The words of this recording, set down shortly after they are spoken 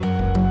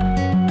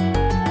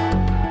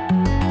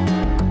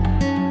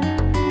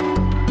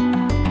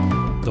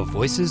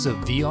Voices of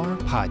VR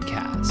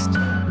podcast.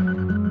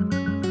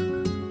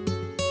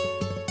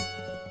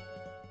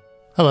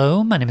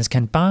 Hello, my name is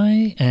Kent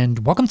Bai,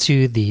 and welcome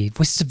to the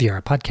Voices of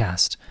VR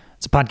podcast.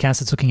 It's a podcast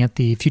that's looking at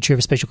the future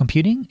of spatial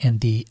computing and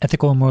the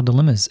ethical and moral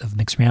dilemmas of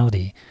mixed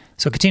reality.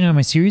 So continuing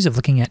my series of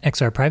looking at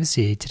XR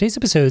privacy, today's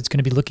episode is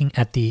going to be looking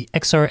at the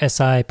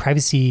XRSI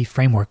Privacy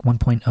Framework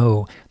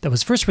 1.0 that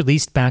was first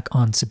released back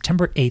on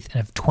September 8th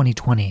of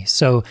 2020.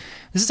 So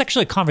this is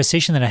actually a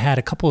conversation that I had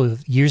a couple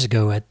of years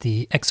ago at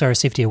the XR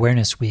Safety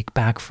Awareness Week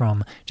back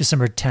from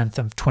December 10th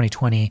of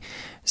 2020.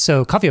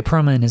 So Kavya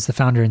Pearlman is the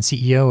founder and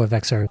CEO of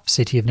XR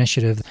Safety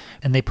Initiative,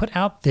 and they put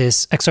out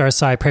this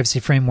XRSI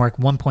Privacy Framework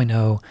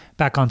 1.0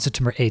 back on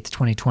September 8th,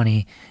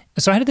 2020.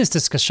 So I had this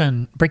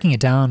discussion breaking it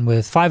down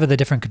with 5 of the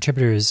different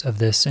contributors of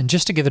this, and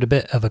just to give it a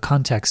bit of a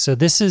context. So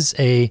this is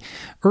a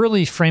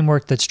early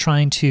framework that's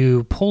trying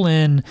to pull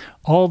in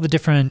all the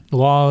different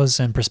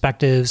laws and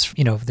perspectives.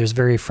 You know, there's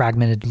very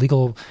fragmented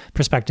legal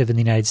perspective in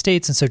the United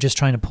States, and so just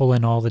trying to pull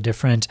in all the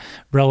different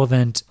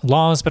relevant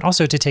laws, but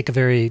also to take a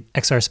very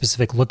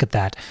XR-specific look at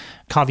that.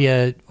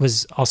 Kavya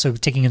was also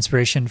taking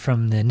inspiration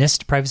from the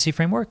NIST privacy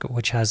framework,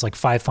 which has like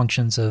 5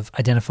 functions of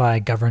identify,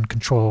 govern,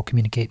 control,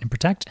 communicate, and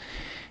protect.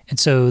 And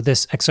so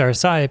this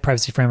XRSI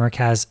privacy framework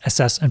has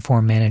assess,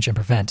 inform, manage, and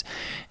prevent.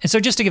 And so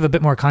just to give a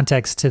bit more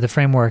context to the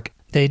framework,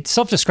 they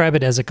self-describe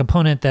it as a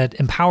component that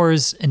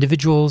empowers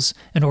individuals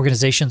and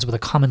organizations with a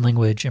common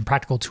language and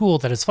practical tool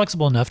that is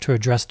flexible enough to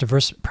address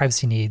diverse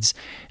privacy needs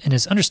and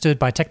is understood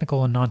by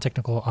technical and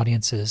non-technical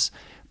audiences.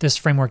 This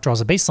framework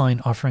draws a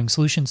baseline offering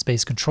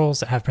solutions-based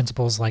controls that have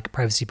principles like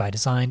privacy by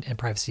design and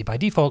privacy by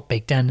default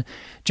baked in,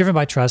 driven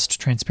by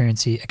trust,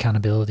 transparency,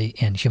 accountability,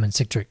 and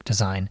human-centric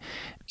design.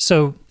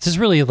 So this is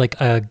really like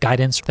a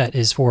guidance that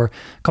is for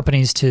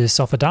companies to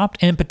self-adopt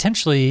and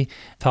potentially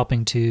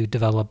helping to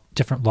develop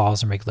different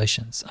laws and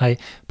regulations. I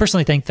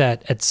personally think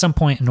that at some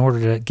point, in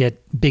order to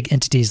get big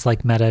entities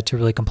like Meta to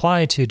really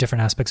comply to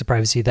different aspects of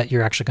privacy, that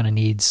you're actually going to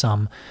need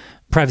some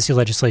privacy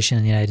legislation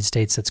in the United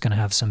States that's going to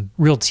have some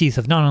real teeth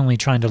of not only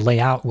trying to lay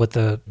out what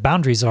the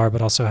boundaries are,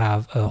 but also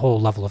have a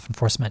whole level of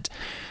enforcement.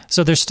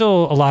 So there's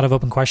still a lot of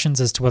open questions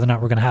as to whether or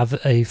not we're going to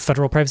have a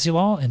federal privacy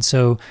law. And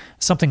so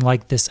something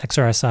like this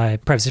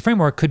XRSI privacy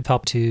framework could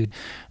help to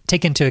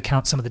take into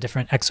account some of the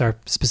different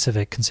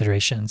XR-specific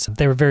considerations.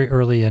 They were very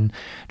early in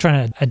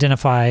trying to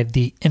identify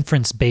the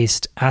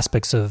inference-based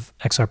aspects of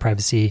XR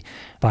privacy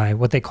by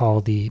what they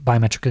call the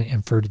biometrically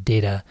inferred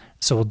data.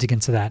 So we'll dig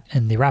into that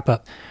in the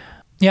wrap-up.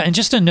 Yeah, and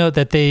just to note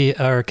that they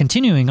are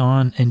continuing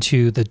on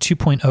into the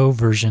 2.0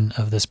 version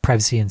of this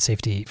privacy and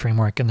safety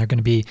framework, and they're going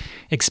to be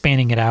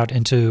expanding it out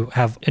into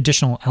have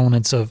additional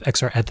elements of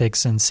XR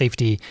ethics and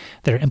safety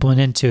that are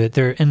implemented into it.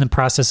 They're in the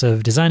process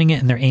of designing it,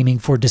 and they're aiming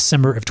for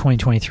December of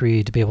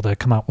 2023 to be able to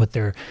come out with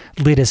their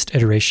latest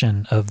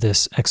iteration of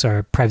this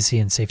XR privacy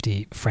and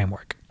safety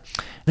framework.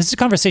 This is a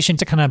conversation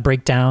to kind of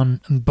break down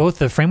both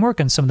the framework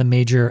and some of the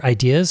major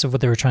ideas of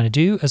what they were trying to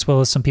do, as well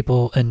as some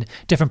people in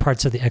different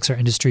parts of the XR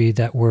industry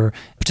that were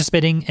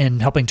participating in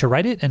helping to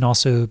write it and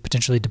also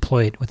potentially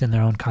deploy it within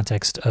their own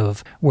context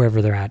of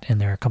wherever they're at in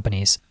their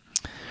companies.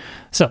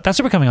 So that's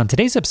what we're coming on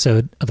today's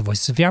episode of the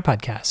Voices of VR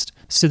podcast.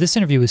 So this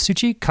interview with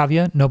Suchi,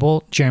 Kavya,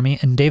 Noble, Jeremy,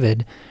 and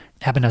David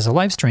happened as a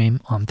live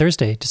stream on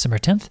Thursday, December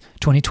 10th,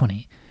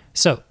 2020.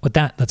 So with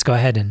that, let's go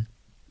ahead and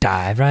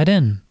dive right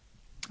in.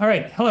 All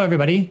right. Hello,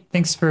 everybody.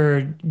 Thanks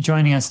for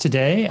joining us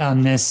today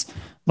on this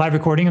live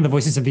recording of the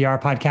Voices of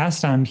VR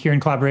podcast. I'm here in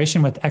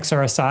collaboration with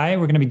XRSI.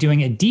 We're going to be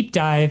doing a deep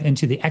dive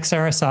into the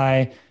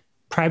XRSI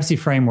privacy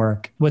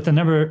framework with a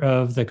number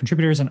of the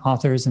contributors and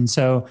authors. And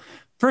so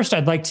first,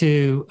 I'd like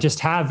to just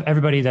have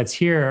everybody that's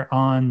here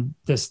on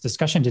this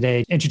discussion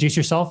today introduce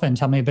yourself and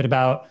tell me a bit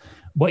about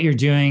what you're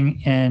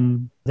doing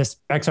in this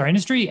XR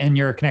industry and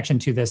your connection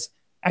to this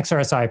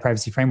XRSI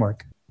privacy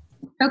framework.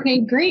 Okay,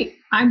 great.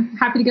 I'm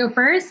happy to go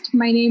first.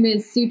 My name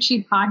is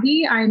Suchi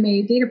Padhi. I'm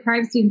a data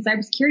privacy and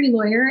cybersecurity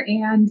lawyer,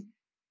 and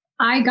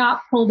I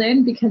got pulled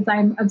in because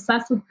I'm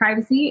obsessed with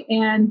privacy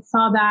and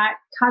saw that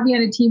Kavya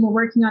and a team were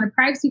working on a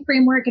privacy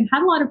framework and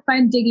had a lot of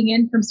fun digging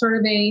in from sort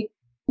of a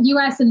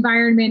US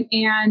environment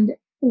and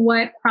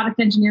what product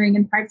engineering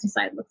and privacy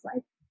side looks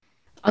like.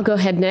 I'll go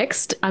ahead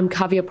next. I'm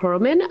Kavya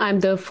Pearlman.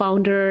 I'm the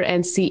founder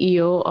and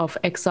CEO of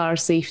XR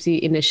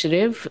Safety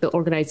Initiative, the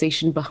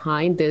organization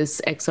behind this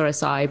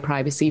XRSI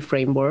privacy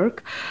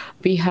framework.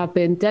 We have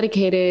been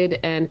dedicated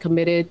and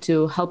committed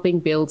to helping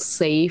build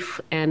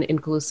safe and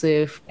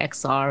inclusive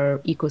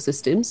XR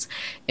ecosystems,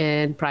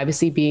 and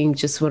privacy being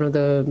just one of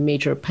the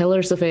major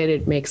pillars of it.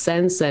 It makes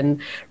sense, and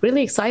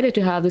really excited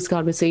to have this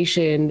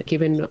conversation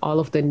given all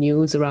of the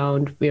news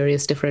around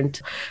various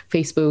different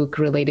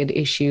Facebook-related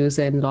issues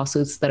and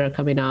lawsuits that are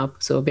coming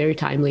up. So very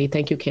timely.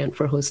 Thank you, Kent,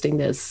 for hosting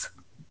this.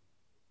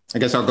 I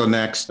guess I'll go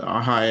next.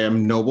 Hi,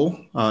 I'm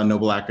Noble.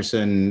 Noble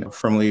Ackerson,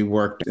 formerly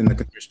worked in the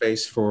computer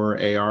space for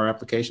AR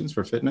applications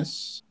for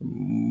fitness.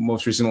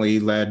 Most recently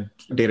led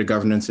data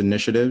governance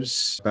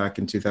initiatives back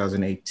in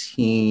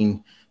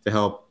 2018 to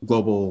help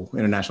global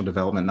international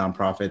development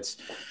nonprofits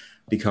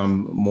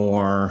become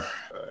more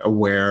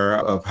aware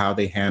of how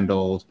they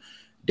handled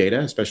data,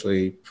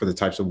 especially for the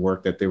types of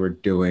work that they were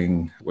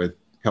doing with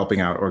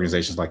helping out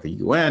organizations like the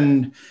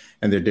UN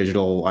and their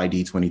Digital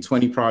ID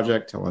 2020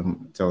 project,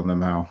 telling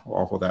them how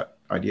awful that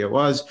idea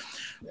was.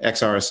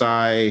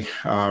 XRSI,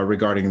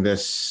 regarding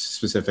this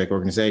specific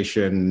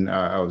organization,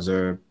 I was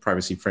a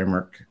privacy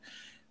framework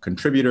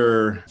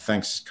contributor.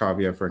 Thanks,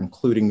 Kavya, for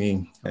including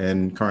me,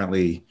 and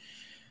currently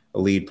a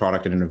lead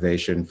product and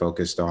innovation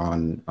focused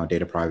on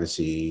data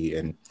privacy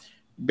and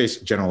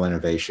basic general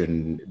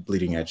innovation,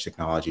 bleeding edge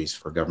technologies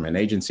for government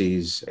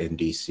agencies in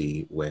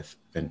DC with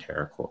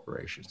Venterra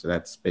Corporation. So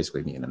that's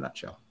basically me in a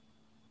nutshell.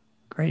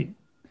 Great.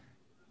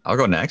 I'll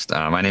go next.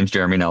 My name's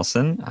Jeremy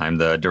Nelson. I'm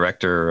the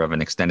director of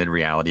an extended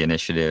reality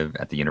initiative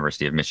at the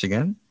University of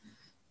Michigan.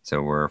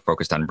 So we're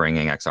focused on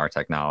bringing XR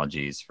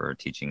technologies for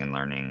teaching and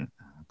learning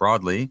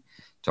broadly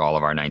to all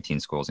of our 19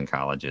 schools and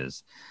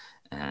colleges.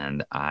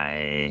 And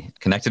I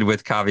connected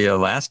with Kavya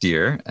last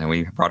year, and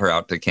we brought her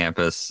out to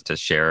campus to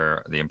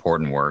share the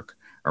important work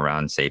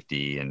around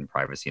safety and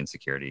privacy and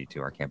security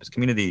to our campus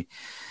community.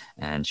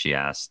 And she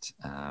asked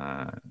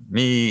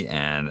me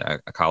and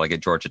a colleague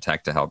at Georgia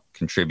Tech to help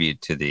contribute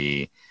to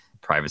the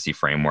privacy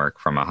framework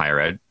from a higher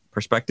ed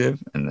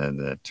perspective and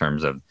the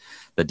terms of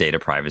the data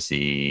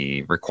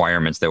privacy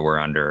requirements that we're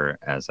under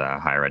as a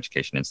higher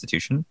education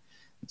institution.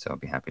 And so I'll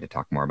be happy to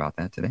talk more about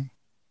that today.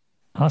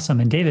 Awesome.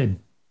 And David?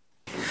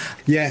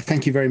 Yeah,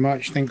 thank you very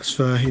much. Thanks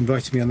for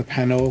inviting me on the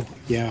panel.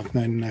 Yeah, I've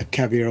known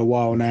Kavya a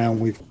while now, and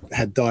we've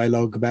had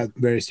dialogue about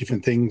various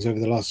different things over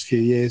the last few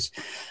years.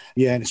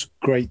 Yeah, and it's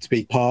great to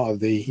be part of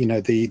the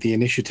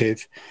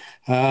initiative.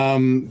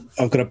 I've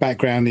got a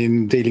background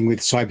in dealing with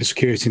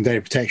cybersecurity and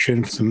data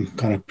protection for some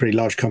kind of pretty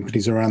large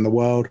companies around the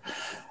world.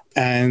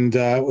 And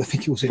I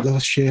think it was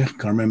last year, I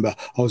can't remember.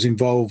 I was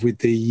involved with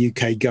the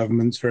UK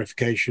government's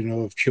verification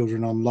of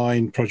Children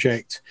Online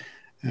project.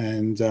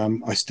 And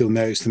I still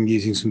notice them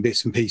using some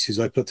bits and pieces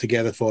I put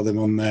together for them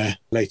on their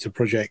later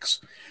projects.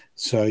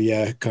 So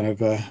yeah, kind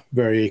of a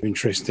very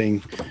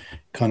interesting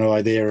kind of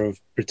idea of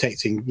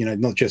protecting,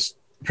 not just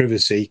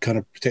privacy, kind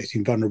of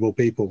protecting vulnerable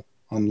people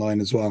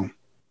online as well.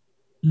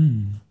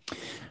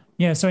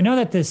 Yeah, so I know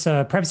that this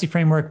Privacy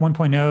Framework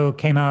 1.0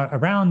 came out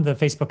around the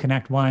Facebook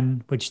Connect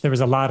one, which there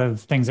was a lot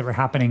of things that were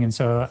happening. And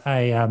so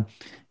I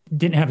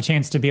didn't have a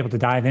chance to be able to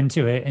dive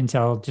into it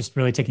until just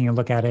really taking a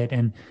look at it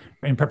and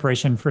in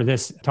preparation for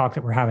this talk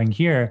that we're having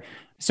here.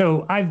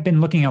 So I've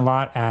been looking a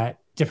lot at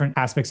different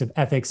aspects of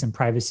ethics and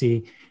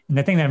privacy. And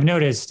the thing that I've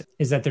noticed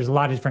is that there's a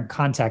lot of different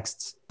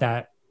contexts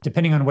that,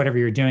 depending on whatever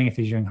you're doing, if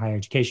you're doing higher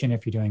education,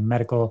 if you're doing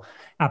medical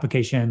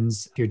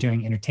applications, if you're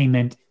doing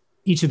entertainment,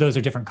 each of those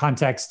are different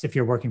contexts. If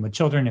you're working with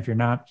children, if you're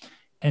not.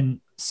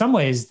 In some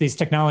ways, these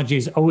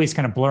technologies always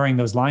kind of blurring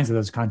those lines of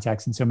those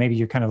contexts. And so maybe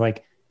you're kind of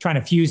like trying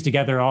to fuse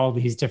together all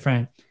these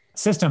different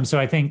systems. So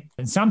I think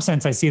in some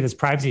sense, I see this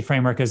privacy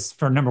framework as,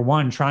 for number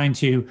one, trying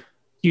to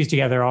fuse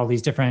together all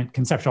these different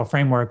conceptual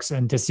frameworks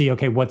and to see,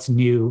 okay, what's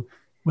new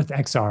with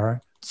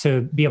XR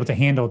to be able to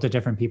handle to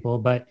different people.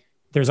 But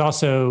there's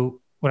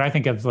also what I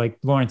think of like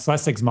Lawrence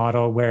Lessig's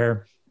model,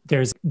 where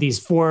there's these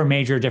four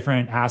major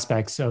different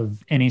aspects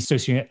of any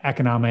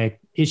socioeconomic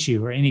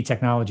issue or any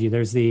technology.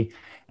 There's the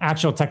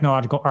actual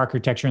technological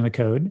architecture in the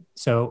code.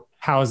 So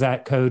how is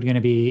that code going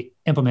to be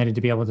implemented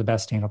to be able to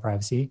best handle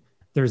privacy?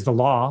 There's the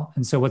law.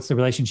 And so what's the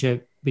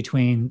relationship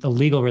between the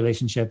legal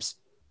relationships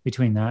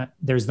between that?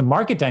 There's the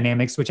market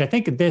dynamics, which I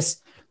think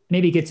this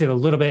maybe gets to a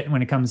little bit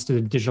when it comes to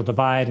the digital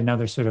divide and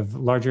other sort of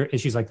larger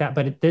issues like that.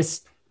 But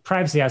this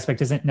privacy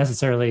aspect isn't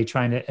necessarily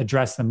trying to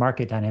address the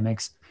market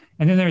dynamics.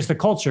 And then there's the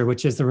culture,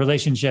 which is the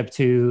relationship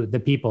to the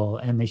people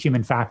and the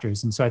human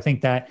factors. And so I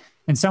think that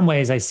in some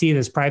ways, I see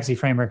this privacy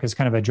framework as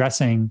kind of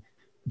addressing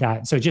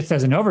that. So just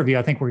as an overview,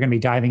 I think we're going to be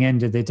diving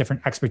into the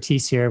different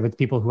expertise here with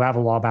people who have a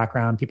law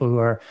background, people who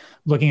are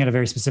looking at a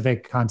very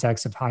specific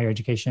context of higher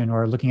education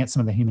or looking at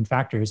some of the human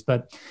factors.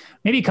 But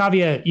maybe,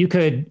 Kavya, you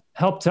could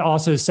help to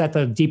also set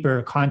the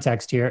deeper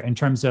context here in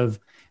terms of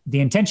the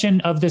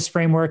intention of this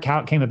framework, how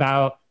it came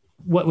about,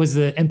 what was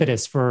the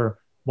impetus for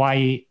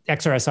why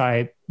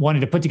XRSI wanted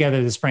to put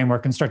together this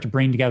framework and start to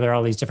bring together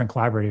all these different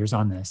collaborators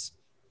on this.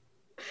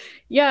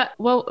 Yeah,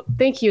 well,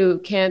 thank you,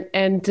 Kent.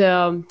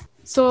 And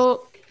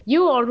so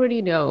you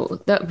already know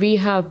that we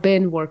have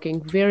been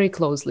working very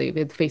closely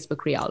with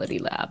Facebook Reality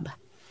Lab.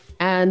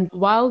 And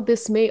while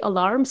this may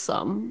alarm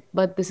some,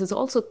 but this is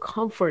also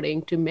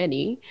comforting to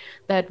many,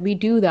 that we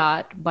do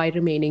that by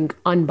remaining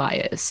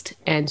unbiased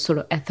and sort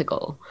of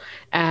ethical.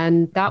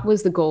 And that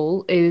was the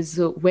goal,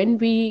 is when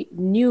we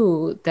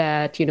knew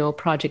that,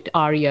 Project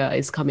Aria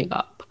is coming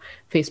up,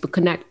 Facebook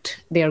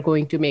Connect, they are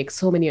going to make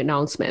so many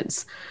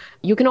announcements.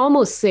 You can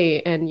almost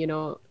say, and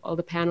all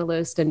the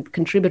panelists and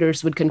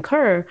contributors would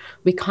concur,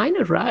 we kind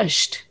of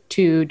rushed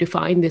to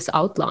define this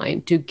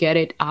outline to get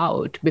it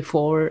out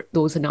before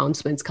those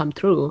announcements come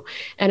through.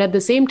 And at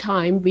the same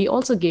time, we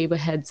also gave a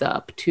heads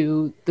up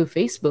to the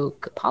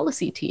Facebook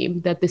policy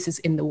team that this is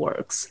in the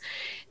works.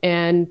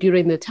 And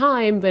during the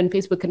time when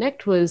Facebook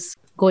Connect was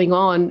going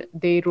on,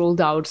 they rolled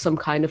out some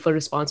kind of a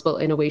responsible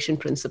innovation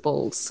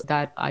principles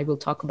that I will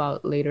talk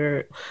about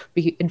later.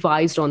 We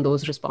advised on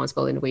those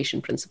responsible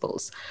innovation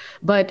principles.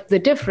 But the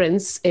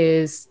difference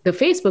is the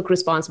Facebook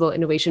responsible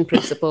innovation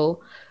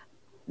principle,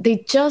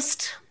 they just,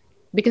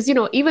 because,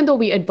 even though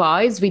we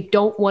advise, we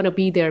don't want to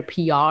be their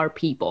PR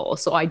people.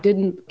 So I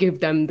didn't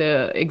give them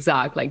the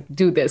exact,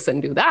 do this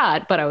and do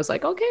that. But I was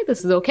like, okay,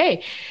 this is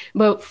okay.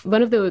 But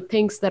one of the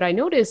things that I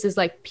noticed is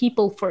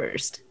people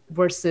first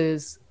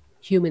versus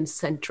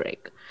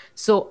human-centric.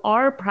 So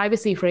our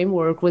privacy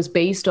framework was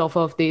based off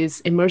of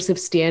these immersive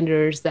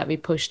standards that we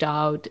pushed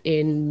out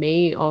in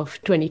May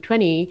of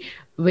 2020,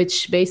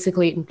 which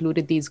basically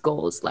included these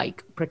goals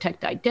like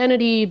protect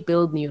identity,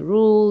 build new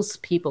rules,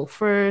 people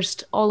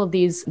first, all of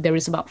these. There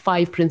is about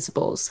 5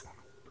 principles.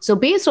 So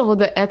based off of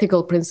the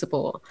ethical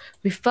principle,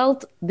 we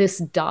felt this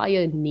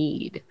dire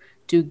need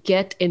to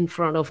get in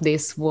front of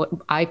this, what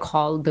I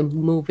call the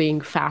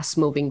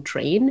fast-moving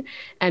train,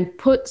 and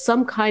put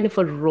some kind of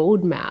a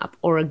roadmap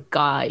or a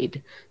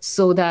guide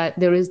so that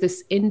there is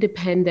this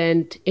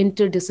independent,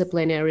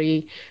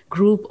 interdisciplinary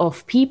group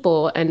of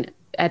people. And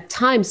at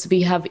times,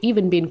 we have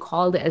even been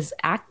called as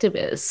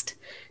activists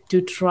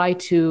to try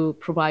to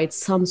provide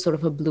some sort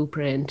of a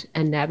blueprint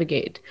and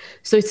navigate.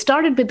 So it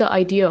started with the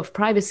idea of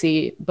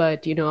privacy,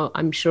 but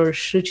I'm sure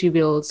Shruchi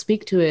will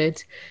speak to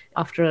it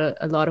after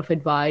a lot of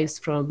advice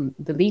from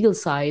the legal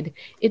side.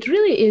 It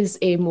really is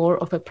more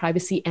of a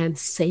privacy and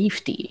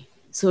safety.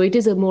 So it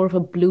is more of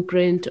a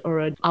blueprint or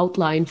an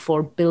outline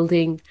for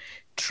building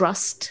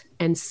trust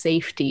and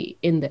safety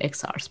in the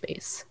XR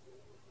space.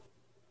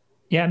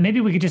 Yeah,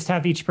 maybe we could just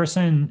have each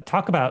person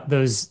talk about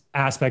those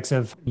aspects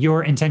of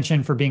your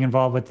intention for being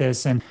involved with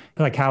this and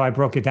how I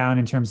broke it down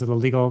in terms of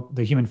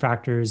the human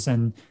factors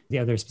and the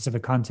other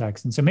specific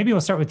context. And so maybe we'll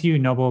start with you,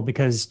 Noble,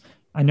 because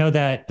I know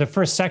that the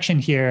first section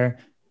here,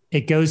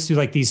 it goes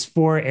through these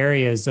 4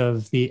 areas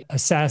of the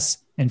assess,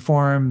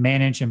 inform,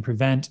 manage, and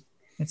prevent.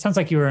 It sounds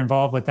like you were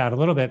involved with that a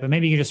little bit, but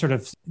maybe you just sort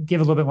of give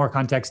a little bit more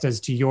context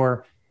as to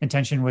your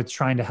intention with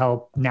trying to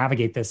help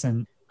navigate this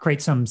and create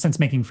some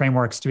sense-making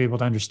frameworks to be able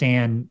to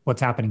understand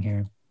what's happening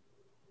here.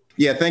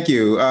 Yeah, thank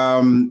you.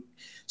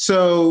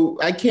 So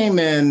I came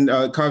in,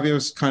 Kavya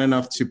was kind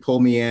enough to pull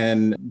me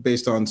in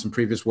based on some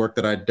previous work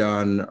that I'd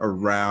done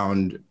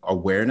around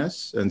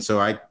awareness. And so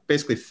I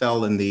basically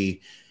fell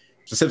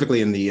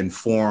specifically in the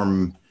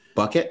inform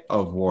bucket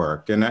of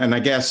work. And I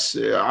guess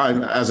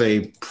I'm, as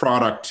a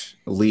product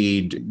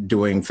lead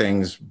doing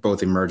things,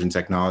 both emerging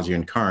technology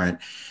and current,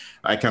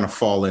 I kind of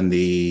fall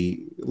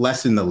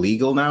less in the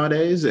legal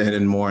nowadays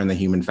and more in the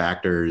human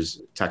factors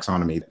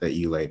taxonomy that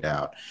you laid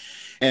out.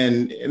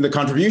 And the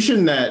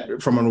contribution that,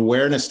 from an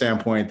awareness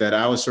standpoint, that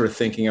I was sort of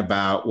thinking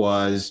about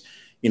was,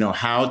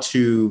 how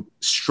to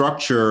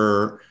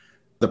structure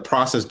the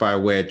process by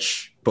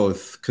which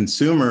both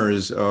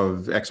consumers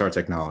of XR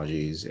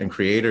technologies and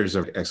creators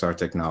of XR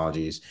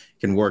technologies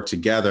can work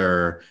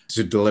together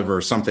to deliver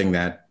something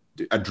that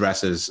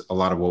addresses a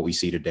lot of what we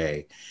see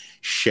today.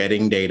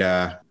 Shedding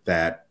data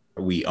that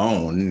we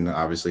own,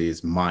 obviously,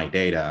 is my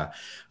data,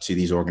 to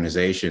these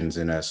organizations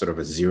in a sort of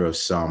a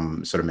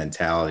zero-sum sort of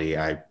mentality.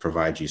 I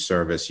provide you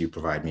service, you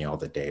provide me all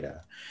the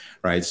data,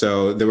 right?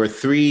 So there were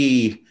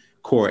 3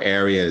 core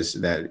areas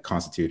that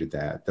constituted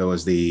that. There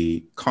was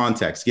the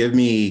context. Give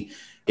me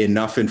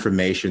enough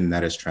information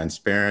that is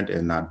transparent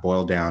and not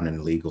boiled down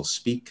in legal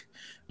speak.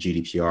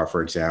 GDPR,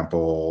 for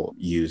example,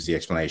 used the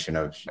explanation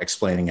of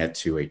explaining it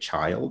to a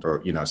child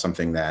or,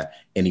 something that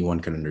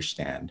anyone can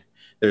understand.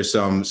 There's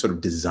some sort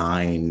of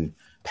design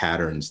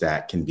patterns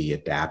that can be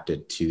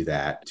adapted to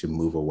that to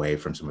move away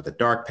from some of the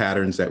dark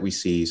patterns that we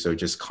see. So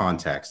just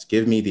context,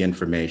 give me the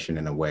information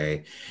in a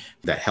way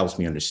that helps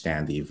me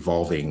understand the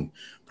evolving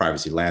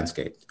privacy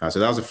landscape. So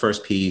that was the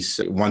first piece.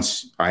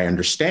 Once I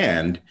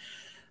understand,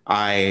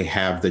 I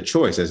have the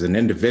choice as an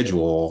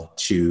individual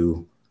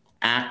to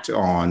act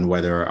on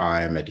whether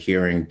I'm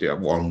adhering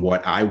on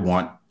what I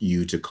want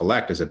you to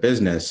collect as a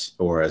business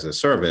or as a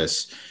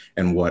service,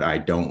 and what I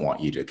don't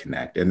want you to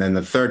connect. And then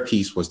the third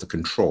piece was the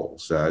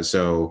controls.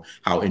 So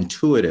how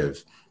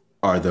intuitive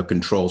are the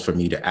controls for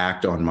me to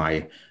act on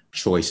my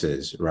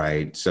choices,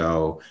 right?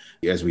 So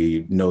as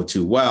we know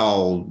too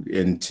well,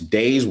 in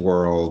today's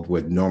world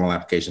with normal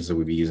applications that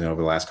we've been using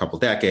over the last couple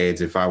of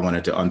decades, if I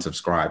wanted to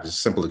unsubscribe, a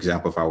simple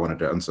example, if I wanted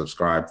to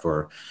unsubscribe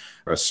for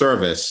a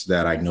service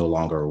that I no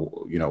longer,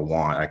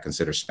 want, I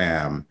consider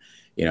spam,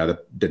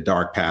 the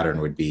dark pattern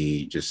would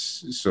be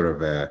just sort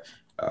of a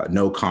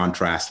no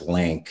contrast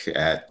link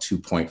at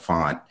 2-point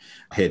font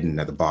hidden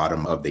at the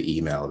bottom of the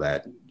email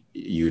that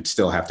you'd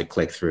still have to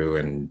click through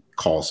and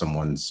call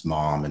someone's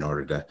mom in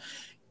order to,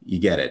 you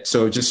get it.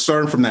 So just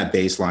starting from that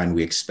baseline,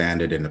 we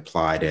expanded and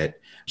applied it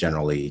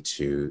generally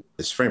to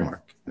this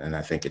framework. And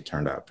I think it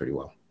turned out pretty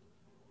well.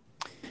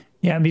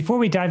 Yeah, and before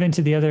we dive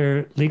into the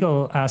other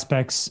legal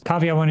aspects,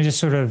 Kavya, I want to just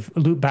sort of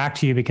loop back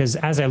to you because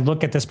as I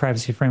look at this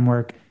privacy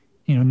framework,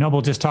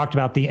 Noble just talked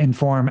about the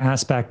inform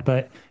aspect,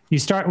 but you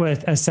start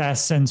with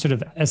assess and sort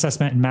of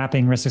assessment and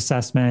mapping, risk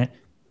assessment,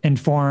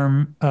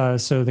 inform,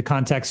 so the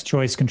context,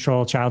 choice,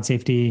 control, child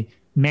safety,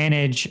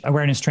 manage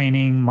awareness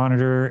training,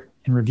 monitor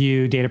and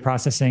review data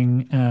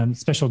processing,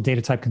 special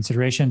data type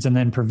considerations, and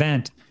then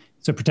prevent.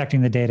 So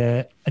protecting the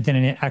data,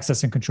 identity,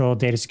 access and control,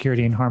 data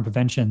security, and harm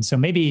prevention. So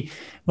maybe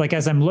like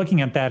as I'm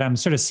looking at that, I'm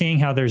sort of seeing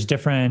how there's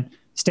different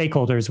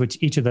stakeholders, which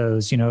each of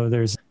those,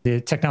 there's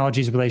the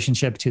technology's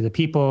relationship to the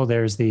people,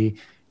 there's the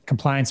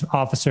compliance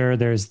officer,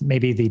 there's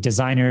maybe the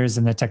designers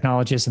and the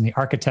technologists and the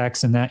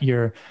architects, and that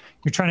you're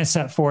trying to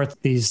set forth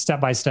these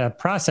step-by-step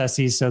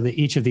processes so that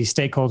each of these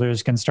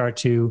stakeholders can start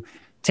to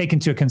take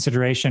into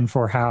consideration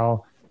for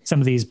how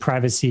some of these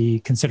privacy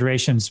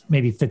considerations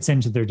maybe fits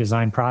into their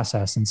design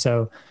process. And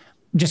so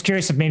I'm just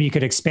curious if maybe you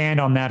could expand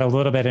on that a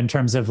little bit in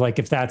terms of like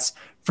if that's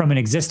from an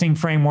existing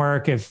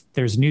framework, if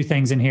there's new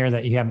things in here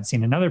that you haven't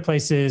seen in other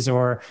places,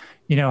 or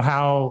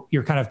how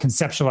you're kind of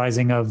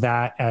conceptualizing of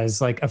that as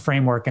like a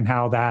framework and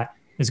how that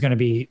is going to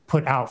be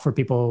put out for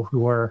people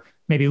who are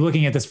maybe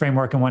looking at this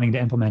framework and wanting to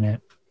implement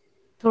it.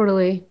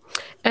 Totally.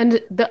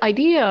 And the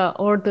idea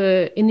or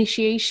the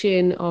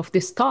initiation of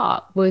this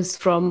thought was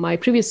from my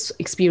previous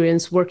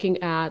experience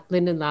working at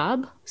Linden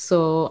Lab.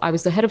 So I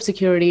was the head of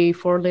security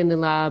for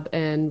Linden Lab.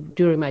 And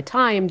during my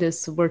time,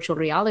 this virtual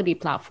reality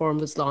platform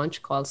was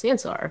launched called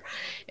Sansar.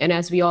 And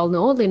as we all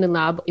know, Linden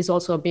Lab is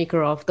also a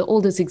maker of the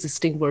oldest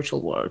existing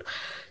virtual world.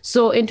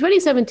 So in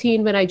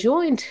 2017, when I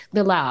joined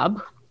the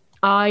lab,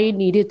 I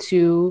needed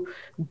to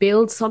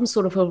build some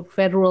sort of a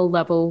federal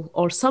level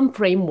or some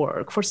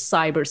framework for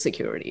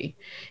cybersecurity.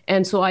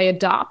 And so I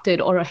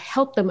adopted or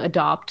helped them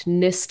adopt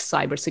NIST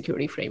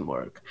cybersecurity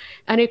framework.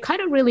 And it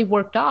kind of really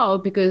worked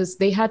out because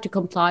they had to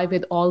comply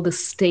with all the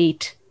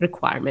state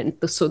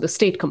requirement, so the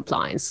state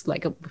compliance,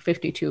 like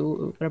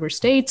 52 whatever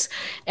states,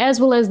 as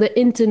well as the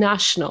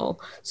international.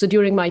 So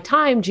during my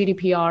time,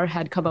 GDPR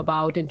had come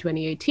about in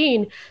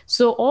 2018.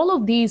 So all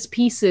of these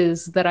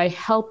pieces that I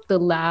helped the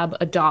lab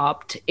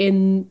adopt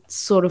in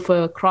sort of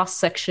a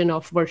cross-section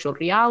of virtual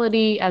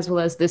reality, as well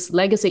as this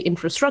legacy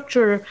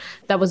infrastructure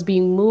that was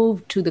being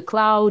moved to the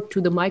cloud, to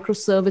the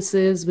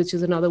microservices, which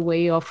is another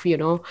way of,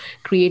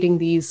 creating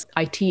these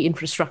IT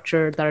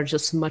infrastructure that are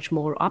just much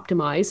more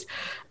optimized.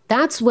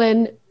 That's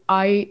when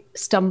I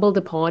stumbled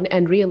upon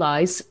and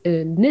realized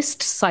a NIST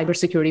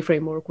cybersecurity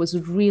framework was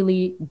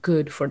really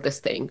good for this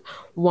thing.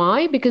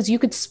 Why? Because you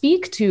could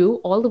speak to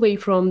all the way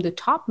from the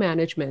top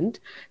management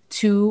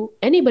to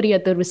anybody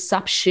at the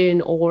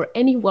reception or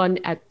anyone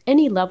at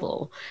any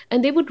level.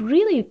 And they would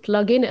really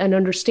plug in and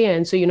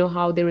understand. So you know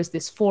how there is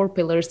this 4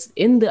 pillars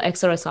in the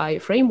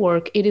XRSI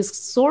framework. It is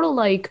sort of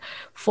like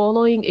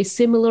following a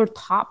similar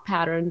thought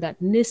pattern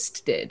that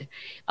NIST did,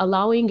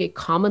 allowing a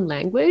common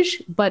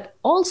language, but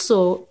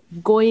also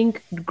going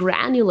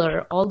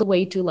granular all the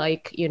way to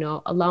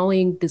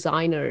allowing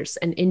designers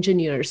and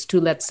engineers to,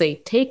 let's say,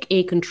 take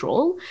a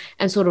control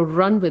and sort of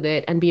run with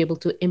it and be able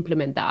to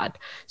implement that.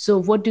 So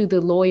what do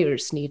the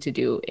lawyers need to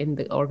do in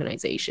the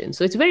organization?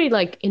 So it's very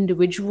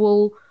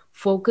individual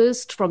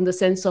focused from the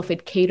sense of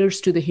it caters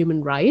to the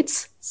human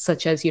rights,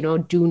 such as,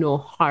 do no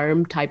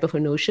harm type of a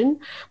notion.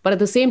 But at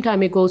the same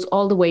time, it goes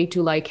all the way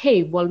to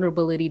hey,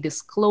 vulnerability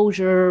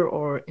disclosure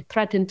or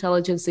threat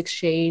intelligence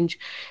exchange,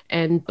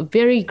 and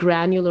very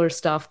granular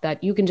stuff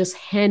that you can just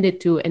hand it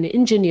to an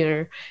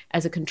engineer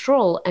as a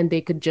control, and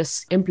they could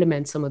just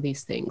implement some of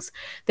these things.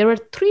 There are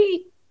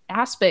 3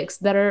 aspects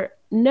that are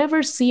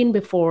never seen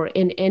before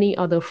in any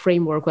other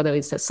framework, whether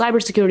it's a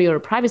cybersecurity or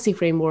a privacy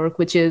framework,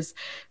 which is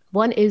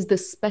one is the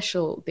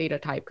special data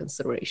type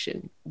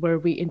consideration, where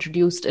we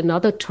introduced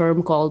another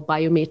term called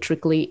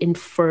biometrically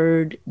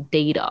inferred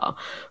data,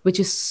 which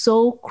is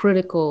so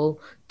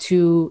critical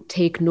to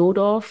take note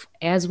of,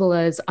 as well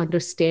as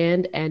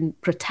understand and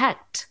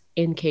protect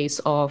in case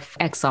of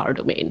XR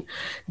domain.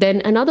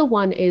 Then another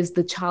one is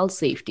the child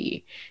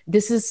safety.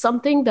 This is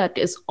something that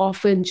is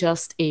often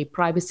just a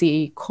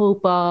privacy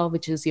COPA,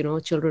 which is,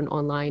 children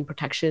online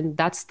protection.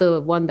 That's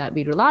the one that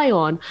we rely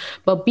on.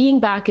 But being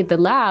back at the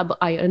lab,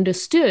 I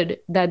understood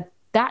that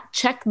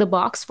check the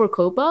box for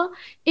COPA,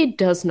 it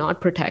does not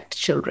protect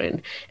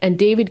children. And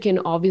David can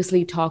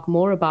obviously talk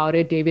more about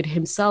it. David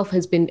himself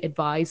has been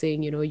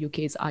advising,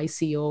 UK's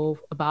ICO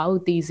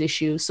about these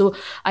issues. So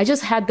I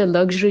just had the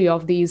luxury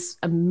of these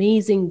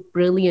amazing,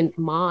 brilliant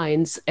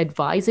minds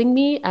advising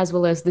me, as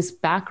well as this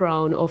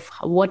background of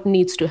what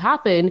needs to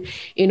happen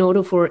in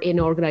order for an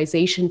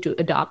organization to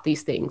adopt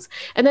these things.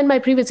 And then my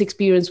previous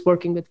experience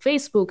working with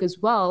Facebook as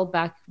well,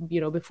 back,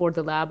 before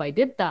the lab, I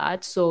did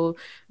that. So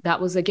that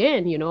was,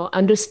 again,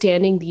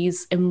 understanding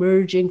these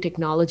emerging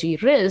technology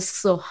risks.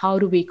 So how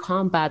do we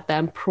combat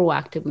them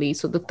proactively?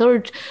 So the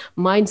third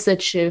mindset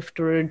shift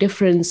or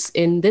difference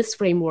in this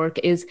framework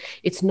is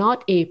it's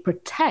not a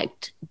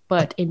protect,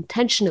 but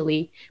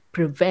intentionally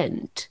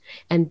prevent.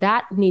 And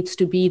that needs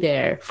to be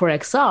there for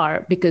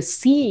XR, because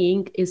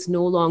seeing is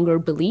no longer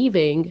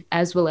believing,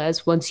 as well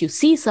as once you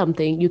see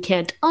something, you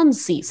can't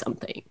unsee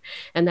something.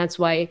 And that's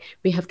why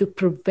we have to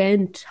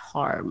prevent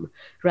harm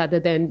rather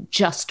than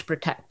just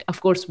protect.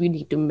 Of course, we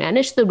need to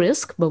manage the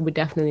risk, but we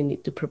definitely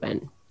need to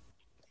prevent.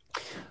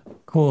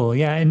 Cool.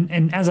 Yeah.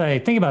 And as I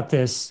think about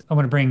this, I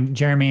want to bring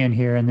Jeremy in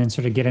here and then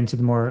sort of get into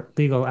the more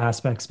legal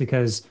aspects,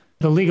 because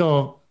the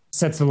legal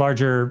sets the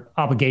larger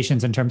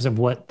obligations in terms of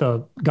what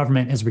the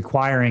government is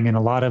requiring. And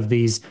a lot of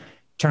these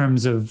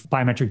terms of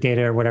biometric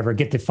data or whatever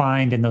get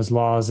defined in those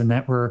laws, and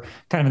that we're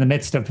kind of in the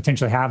midst of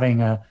potentially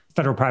having a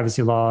federal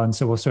privacy law. And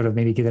so we'll sort of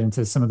maybe get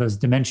into some of those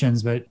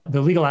dimensions. But the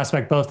legal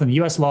aspect, both in the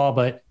US law,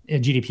 but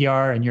in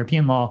GDPR and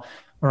European law,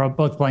 are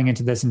both playing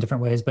into this in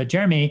different ways. But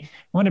Jeremy, I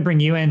want to bring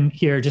you in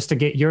here just to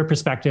get your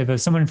perspective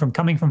as someone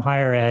coming from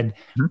higher ed.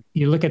 Mm-hmm.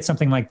 You look at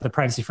something like the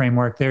privacy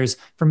framework.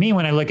 For me,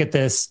 when I look at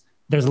this,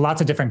 there's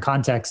lots of different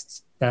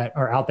contexts that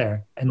are out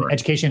there. And right.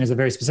 Education is a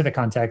very specific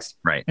context.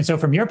 Right. And so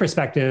from your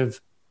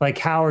perspective, like,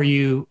 how are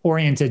you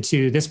oriented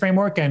to this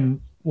framework, and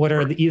what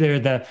are either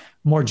the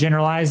more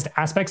generalized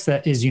aspects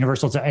that is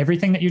universal to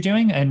everything that you're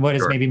doing, and what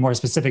is maybe more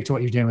specific to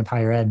what you're doing with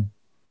higher ed?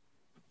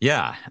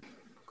 Yeah,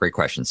 great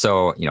question.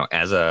 So,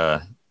 as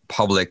a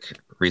public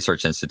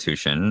research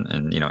institution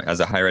and, as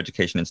a higher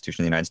education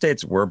institution in the United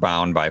States, we're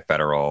bound by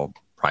federal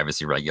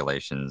privacy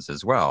regulations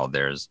as well.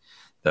 There's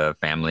the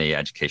Family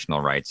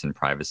Educational Rights and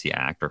Privacy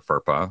Act, or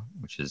FERPA,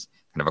 which is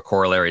kind of a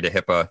corollary to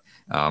HIPAA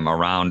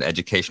around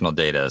educational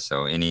data.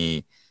 So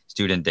any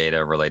student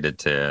data related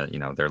to,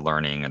 their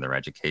learning and their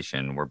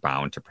education, we're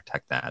bound to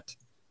protect that,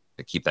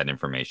 to keep that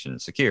information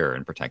secure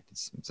and protect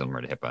it,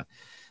 similar to HIPAA.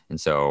 And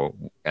so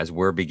as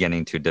we're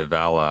beginning to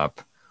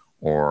develop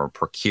or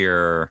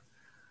procure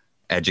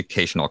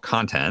educational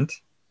content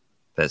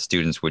that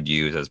students would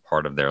use as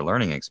part of their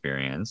learning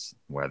experience,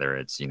 whether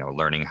it's,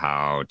 learning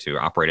how to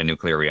operate a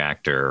nuclear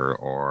reactor,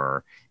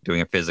 or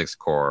doing a physics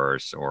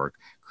course, or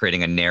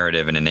creating a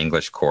narrative in an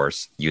English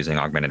course using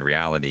augmented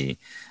reality,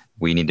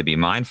 we need to be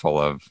mindful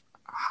of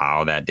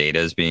how that data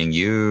is being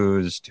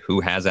used, who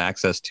has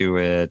access to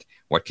it,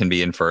 what can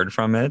be inferred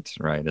from it,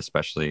 right?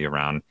 Especially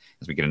around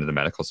as we get into the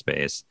medical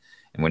space.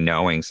 And when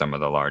knowing some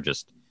of the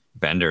largest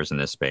vendors in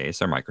this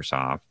space are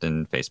Microsoft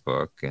and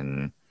Facebook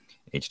and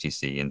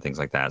HTC and things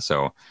like that.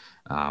 So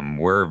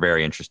we're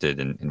very interested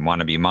and want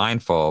to be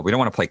mindful. We don't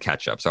want to play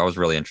catch up. So I was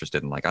really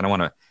interested in I don't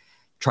want to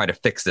try to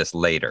fix this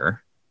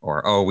later,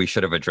 or, we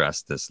should have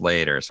addressed this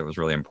later. So it was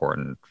really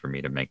important for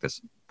me to make this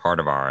part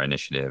of our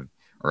initiative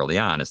early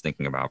on, is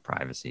thinking about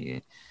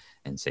privacy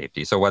and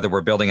safety. So whether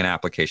we're building an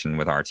application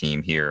with our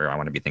team here, I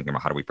want to be thinking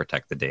about how do we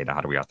protect the data?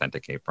 How do we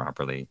authenticate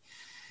properly?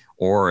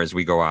 Or as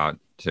we go out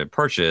to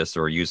purchase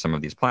or use some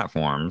of these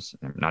platforms,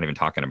 I'm not even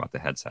talking about the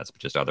headsets,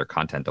 but just other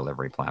content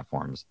delivery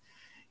platforms,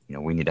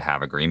 we need to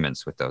have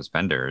agreements with those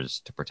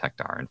vendors to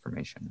protect our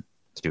information,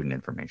 student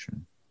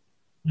information.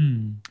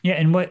 Yeah.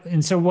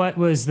 And so what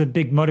was the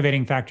big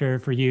motivating factor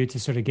for you to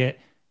sort of get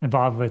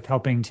involved with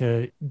helping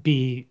to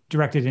be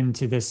directed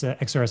into this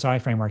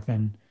XRSI framework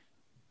then?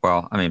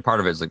 Well,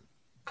 part of it is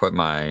put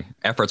my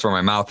efforts where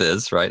my mouth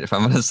is, right? If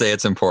I'm going to say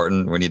it's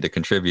important, we need to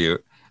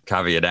contribute.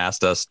 Kavi had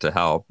asked us to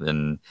help.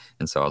 And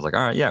so I was like,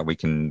 all right, yeah, we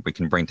can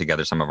bring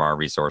together some of our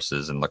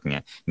resources and looking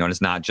at, and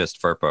it's not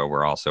just FERPA,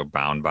 we're also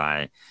bound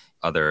by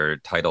other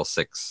Title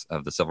VI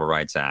of the Civil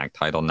Rights Act,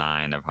 Title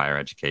IX of Higher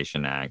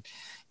Education Act,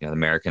 the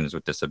Americans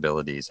with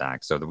Disabilities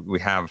Act. So we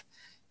have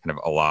kind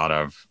of a lot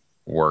of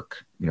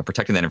work,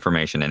 protecting that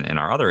information in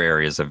our other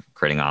areas of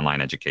creating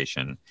online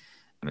education.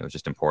 It was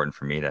just important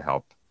for me to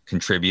help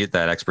contribute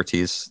that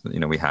expertise,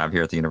 we have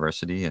here at the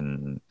university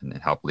and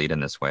help lead in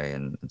this way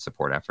and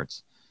support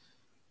efforts.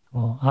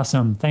 Well,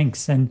 awesome.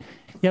 Thanks. And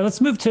yeah, let's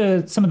move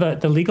to some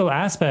of the legal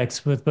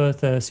aspects with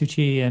both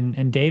Suchi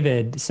and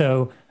David.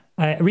 So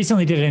I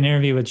recently did an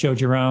interview with Joe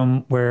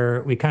Jerome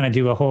where we kind of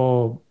do a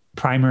whole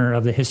primer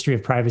of the history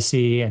of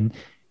privacy. And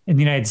in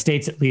the United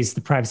States, at least,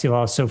 the privacy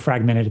law is so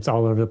fragmented, it's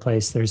all over the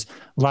place. There's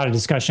a lot of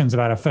discussions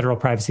about a federal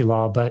privacy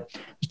law, but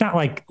there's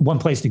not one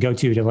place to go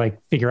to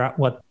figure out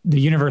what the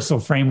universal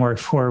framework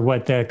for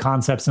what the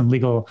concepts and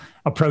legal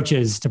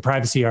approaches to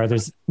privacy are.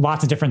 There's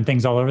lots of different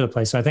things all over the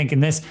place. So I think in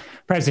this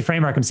privacy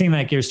framework, I'm seeing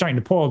you're starting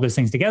to pull those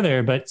things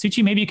together. But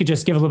Suchi, maybe you could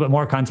just give a little bit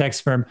more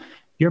context from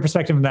your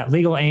perspective from that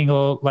legal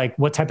angle,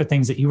 what type of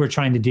things that you were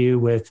trying to do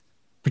with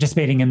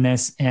participating in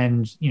this,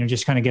 and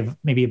just kind of give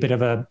maybe a bit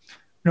of an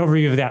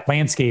overview of that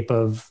landscape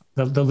of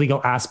the legal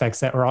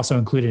aspects that were also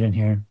included in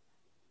here.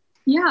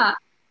 Yeah.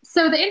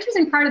 So the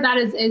interesting part of that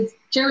is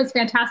Joe is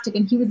fantastic,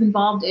 and he was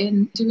involved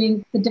in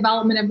doing the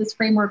development of this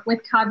framework with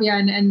Kavya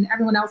and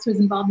everyone else who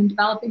was involved in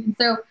developing. And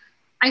so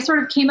I sort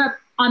of came up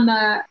on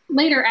the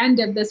later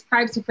end of this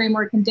privacy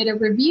framework and did a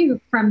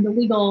review from the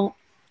legal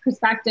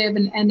perspective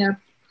and a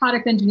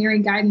product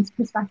engineering guidance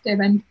perspective.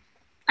 And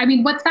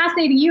what's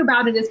fascinating you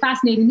about it is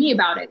fascinating me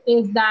about it,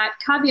 is that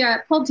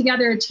Kavya pulled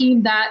together a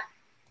team that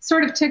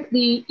sort of took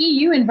the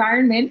EU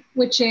environment,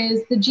 which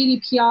is the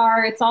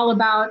GDPR, it's all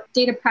about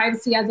data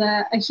privacy as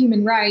a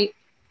human right,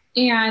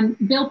 and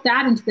built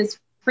that into this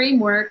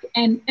framework,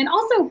 and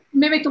also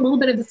mimicked a little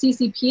bit of the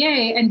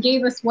CCPA and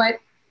gave us what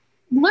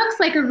looks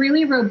like a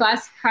really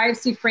robust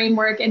privacy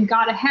framework, and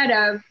got ahead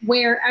of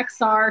where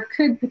XR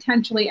could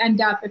potentially end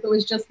up if it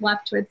was just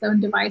left to its own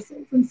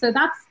devices. And so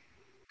that's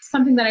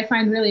something that I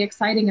find really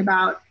exciting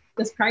about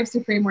this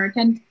privacy framework.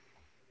 And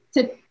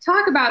to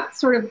talk about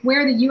sort of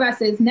where the US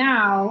is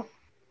now,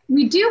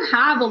 we do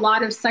have a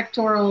lot of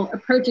sectoral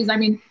approaches.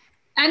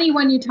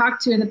 anyone you talk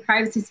to in the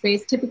privacy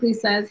space typically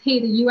says, hey,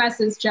 the US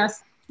is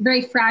just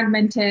very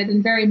fragmented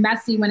and very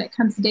messy when it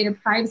comes to data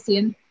privacy.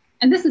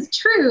 And this is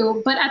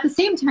true, but at the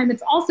same time,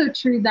 it's also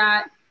true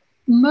that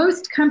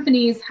most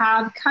companies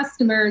have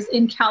customers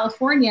in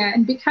California.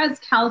 And because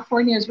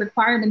California's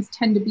requirements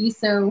tend to be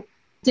so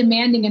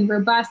demanding and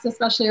robust,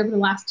 especially over the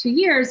last 2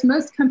 years,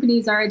 most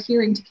companies are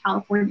adhering to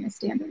California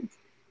standards.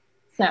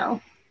 So.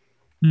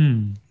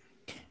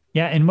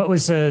 Yeah. And what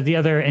was the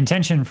other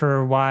intention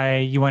for why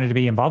you wanted to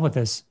be involved with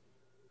this?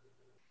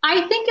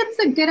 I think it's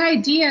a good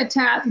idea to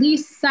at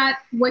least set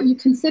what you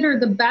consider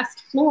the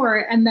best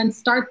floor and then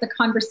start the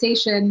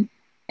conversation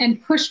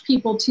and push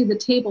people to the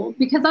table,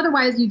 because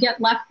otherwise you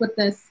get left with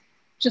this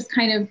just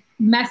kind of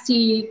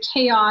messy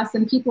chaos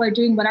and people are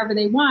doing whatever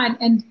they want.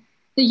 And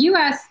the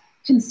US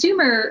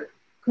consumer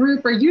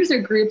group or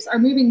user groups are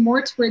moving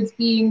more towards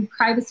being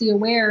privacy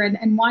aware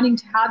and wanting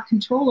to have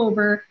control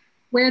over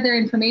where their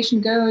information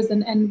goes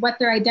and what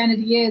their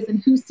identity is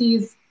and who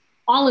sees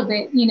all of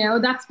it. You know,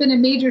 that's been a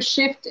major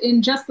shift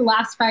in just the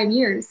last 5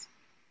 years.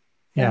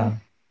 Yeah.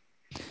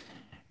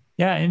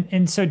 Yeah.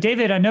 And so,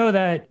 David, I know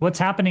that what's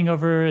happening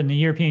over in the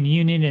European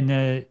Union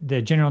and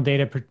the General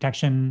Data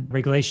Protection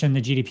Regulation,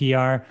 the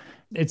GDPR,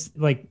 it's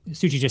like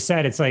Suchi just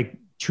said, it's like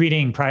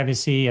treating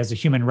privacy as a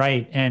human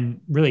right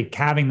and really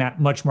having that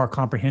much more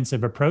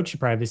comprehensive approach to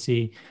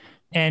privacy.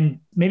 And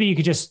maybe you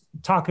could just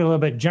talk a little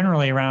bit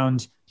generally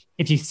around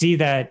if you see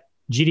that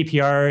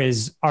GDPR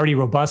is already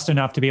robust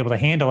enough to be able to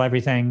handle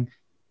everything,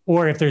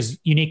 or if there's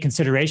unique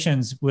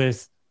considerations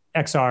with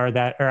XR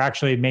that are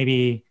actually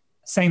maybe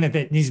saying that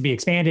it needs to be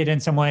expanded in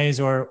some ways,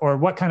 or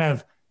what kind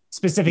of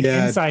specific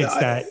insights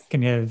that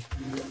can give.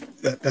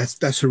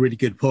 That's a really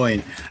good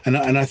point. And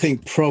I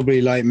think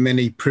probably like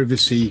many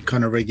privacy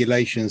kind of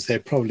regulations, they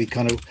probably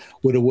kind of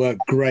would have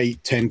worked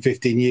great 10,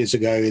 15 years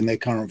ago in their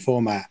current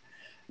format.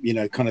 You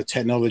know, kind of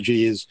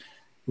technology has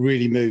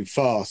really moved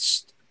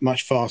fast,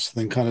 much faster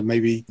than kind of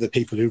maybe the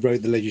people who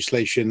wrote the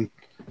legislation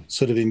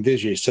sort of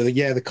envisaged. So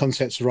the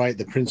concepts are right,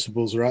 the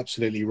principles are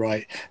absolutely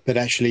right, but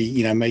actually,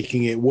 you know,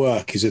 making it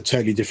work is a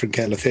totally different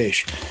kettle of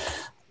fish.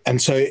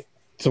 And so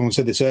someone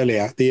said this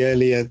earlier, the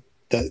earlier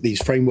that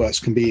these frameworks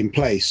can be in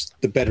place,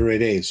 the better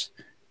it is,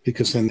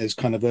 because then there's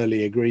kind of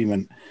early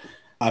agreement.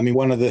 I mean,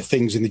 one of the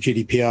things in the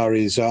GDPR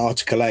is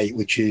Article 8,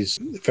 which is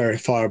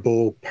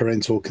verifiable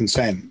parental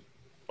consent,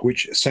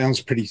 which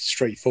sounds pretty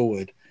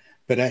straightforward,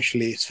 but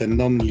actually it's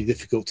phenomenally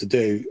difficult to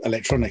do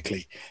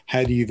electronically.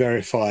 How do you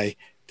verify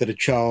that a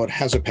child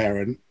has a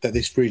parent, that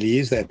this really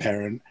is their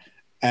parent?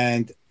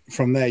 And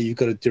from there, you've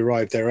got to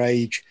derive their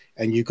age,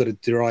 and you've got to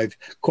derive,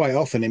 quite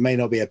often, it may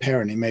not be a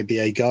parent, it may be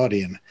a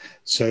guardian.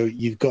 So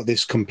you've got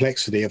this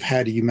complexity of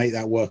how do you make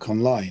that work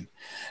online?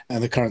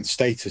 And the current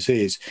status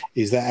is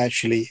that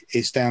actually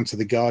it's down to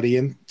the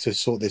guardian to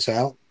sort this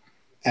out.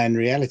 And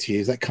reality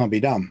is that can't be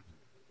done.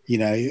 You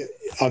know,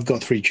 I've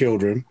got 3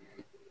 children.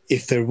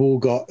 If they've all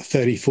got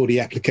 30, 40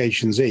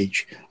 applications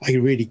each, I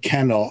really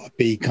cannot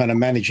be kind of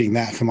managing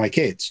that for my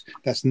kids.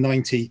 That's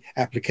 90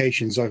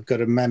 applications I've got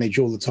to manage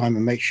all the time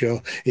and make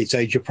sure it's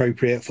age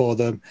appropriate for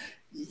them.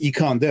 You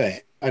can't do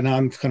it. And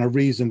I'm kind of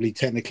reasonably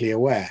technically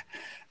aware.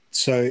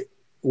 So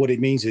what it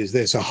means is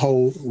there's a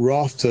whole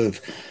raft of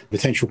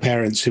potential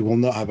parents who will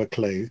not have a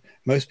clue.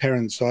 Most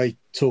parents I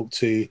talk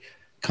to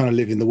kind of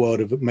live in the world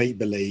of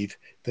make-believe.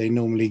 They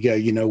normally go,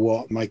 you know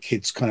what, my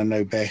kids kind of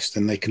know best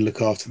and they can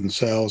look after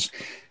themselves.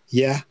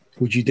 Yeah.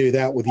 Would you do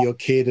that with your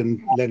kid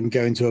and let them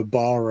go into a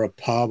bar or a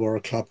pub or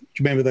a club? Do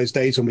you remember those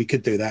days when we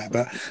could do that?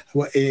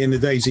 But in the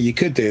days that you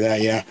could do that,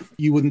 yeah,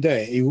 you wouldn't do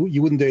it.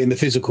 You wouldn't do it in the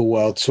physical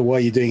world. So why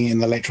are you doing it in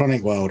the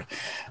electronic world?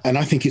 And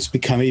I think it's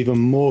become even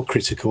more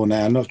critical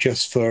now, not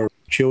just for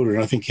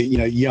children. I think, you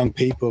know, young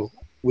people,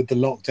 with the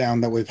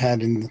lockdown that we've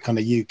had in the kind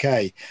of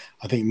UK,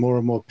 I think more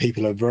and more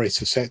people are very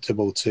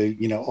susceptible to,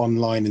 you know,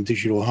 online and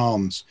digital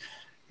harms,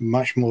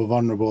 much more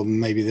vulnerable than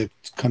maybe they've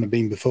kind of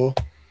been before.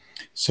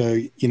 So,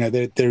 you know,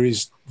 there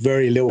is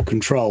very little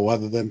control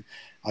other than,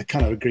 I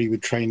kind of agree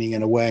with training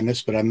and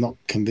awareness, but I'm not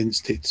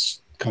convinced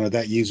it's kind of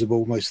that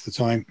usable most of the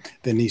time.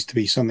 There needs to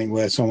be something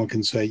where someone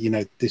can say, you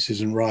know, this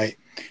isn't right.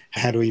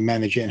 How do we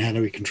manage it and how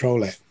do we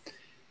control it?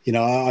 You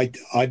know,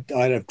 I'd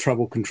have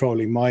trouble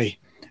controlling my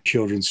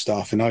children's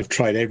stuff, and I've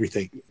tried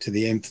everything to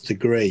the nth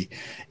degree.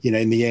 You know,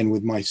 in the end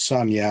with my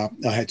son, yeah,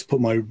 I had to put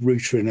my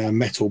router in a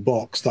metal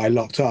box that I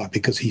locked up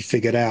because he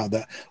figured out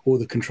that all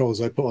the controls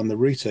I put on the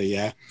router,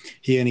 yeah,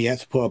 he only had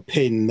to put a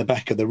pin in the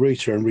back of the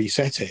router and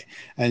reset it.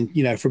 And,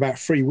 you know, for about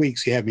 3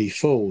 weeks, he had me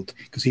fooled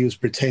because he was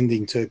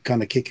pretending to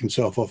kind of kick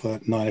himself off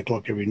at 9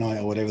 o'clock every night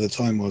or whatever the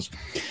time was.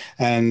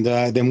 And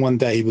then one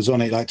day he was on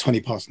it like 20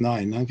 past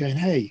 9. And I'm going,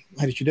 hey,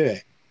 how did you do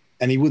it?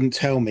 And he wouldn't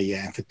tell me,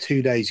 yeah. For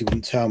 2 days, he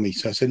wouldn't tell me.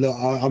 So I said, look,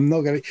 I'm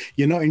not going to,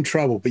 you're not in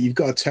trouble, but you've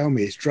got to tell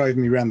me. It's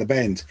driving me around the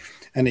bend.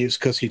 And it was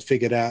because he'd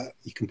figured out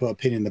you can put a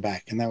pin in the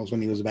back. And that was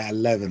when he was about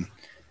 11.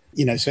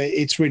 You know, so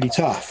it's really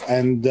tough.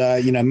 And,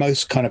 you know,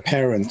 most kind of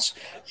parents,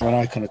 when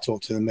I kind of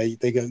talk to them, they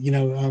go, you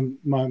know,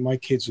 my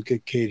kid's a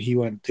good kid. He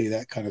won't do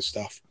that kind of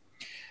stuff.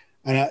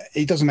 And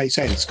it doesn't make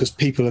sense because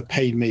people have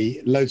paid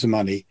me loads of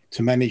money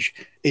to manage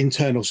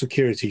internal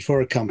security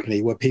for a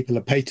company where people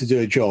are paid to do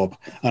a job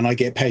and I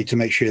get paid to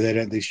make sure they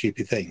don't do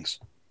stupid things.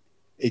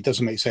 It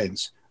doesn't make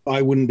sense.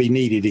 I wouldn't be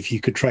needed if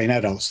you could train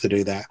adults to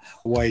do that.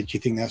 Why do you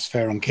think that's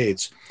fair on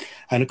kids?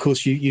 And of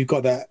course, you've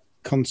got that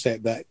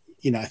concept that,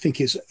 I think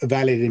it's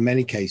valid in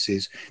many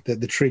cases that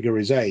the trigger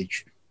is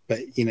age.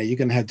 But, you're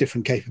going to have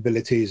different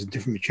capabilities and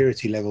different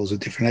maturity levels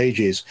at different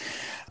ages,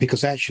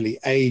 because actually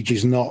age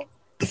is not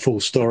the full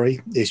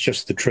story. It's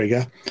just the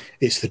trigger.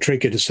 It's the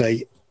trigger to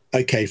say,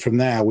 okay, from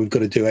now we've got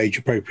to do age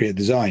appropriate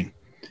design.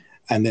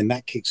 And then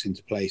that kicks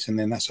into place. And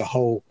then that's a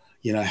whole,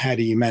 how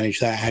do you manage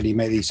that? How do you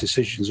make these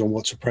decisions on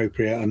what's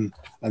appropriate and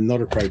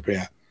not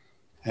appropriate?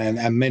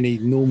 And many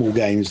normal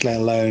games, let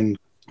alone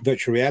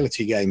virtual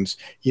reality games,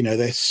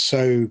 they're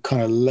so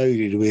kind of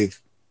loaded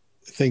with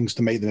things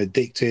to make them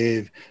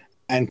addictive.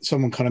 And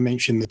someone kind of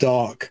mentioned the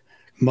dark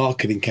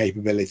marketing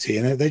capability,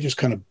 and they're just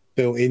kind of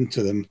built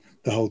into them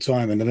the whole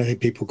time. And I don't think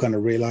people kind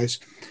of realize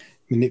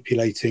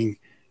manipulating,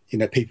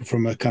 people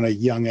from a kind of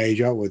young age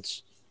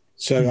upwards.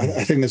 So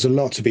I think there's a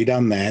lot to be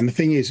done there. And the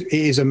thing is, it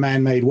is a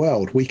man-made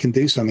world. We can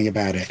do something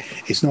about it.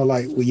 It's not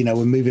like,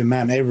 we're moving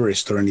Mount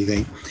Everest or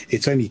anything.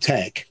 It's only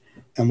tech,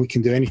 and we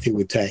can do anything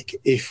with tech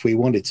if we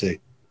wanted to.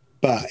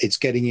 But it's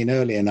getting in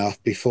early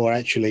enough before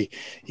actually,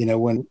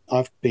 when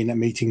I've been at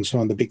meetings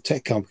from the big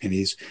tech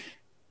companies,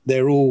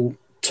 they're all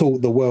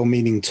taught the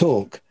well-meaning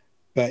talk,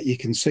 but you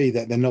can see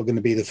that they're not going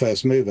to be the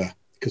first mover,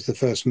 because the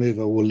first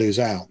mover will lose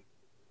out.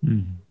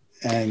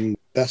 And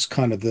that's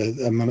kind of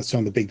some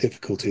of the big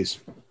difficulties.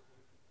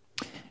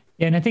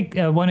 Yeah, and I think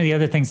one of the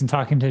other things in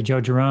talking to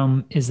Joe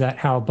Jerome is that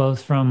how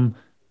both from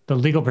the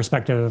legal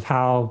perspective of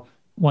how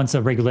once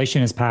a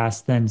regulation is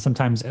passed, then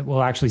sometimes it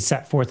will actually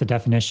set forth the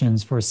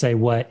definitions for, say,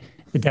 what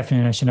the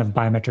definition of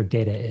biometric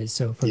data is.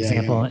 So, for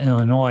example, in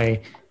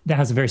Illinois, that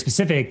has a very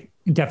specific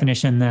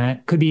definition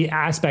that could be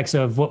aspects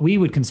of what we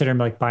would consider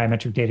like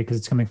biometric data because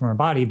it's coming from our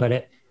body, but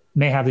it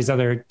may have these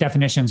other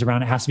definitions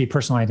around it has to be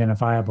personally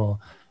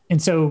identifiable. And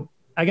so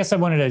I guess I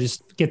wanted to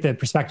just get the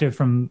perspective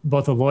from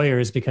both the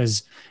lawyers,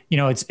 because,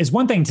 it's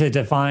one thing to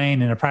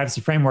define in a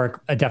privacy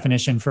framework a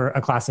definition for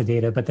a class of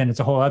data, but then it's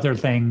a whole other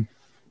thing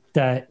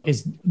that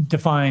is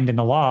defined in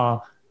the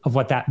law of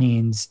what that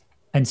means.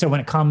 And so when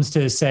it comes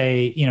to,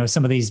 say,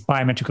 some of these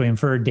biometrically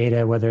inferred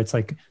data, whether it's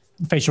like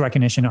facial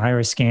recognition,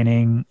 iris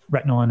scanning,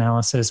 retinal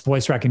analysis,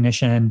 voice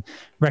recognition,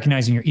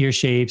 recognizing your ear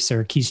shapes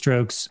or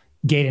keystrokes,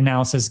 gait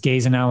analysis,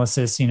 gaze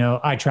analysis,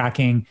 eye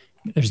tracking,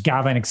 there's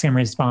galvanic skin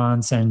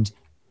response and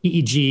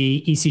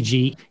EEG,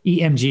 ECG,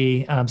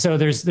 EMG. So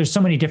there's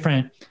so many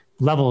different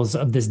levels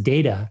of this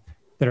data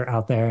that are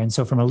out there. And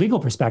so from a legal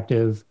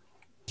perspective,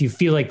 do you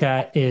feel like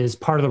that is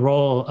part of the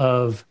role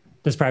of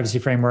this privacy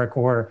framework,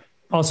 or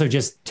also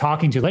just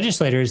talking to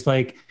legislators?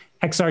 Like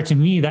XR, to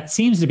me, that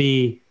seems to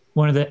be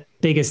one of the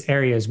biggest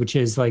areas, which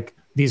is like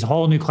these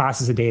whole new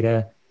classes of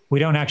data. We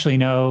don't actually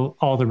know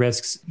all the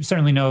risks. We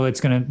certainly know it's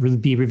going to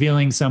be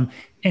revealing some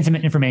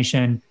intimate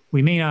information.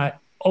 We may not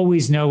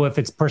always know if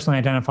it's personally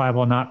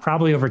identifiable or not.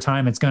 Probably over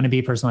time, it's going to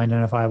be personally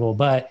identifiable,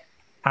 but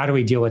how do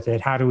we deal with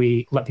it? How do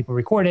we let people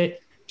record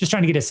it? Just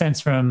trying to get a sense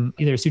from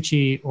either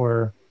Suchi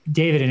or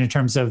David in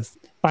terms of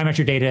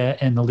biometric data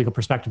and the legal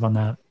perspective on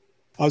that.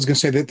 I was going to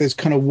say that there's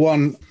kind of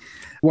one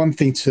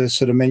thing to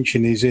sort of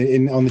mention is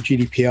on the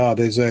GDPR,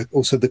 there's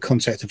also the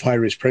concept of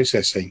high-risk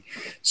processing.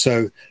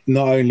 So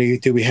not only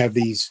do we have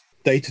these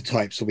data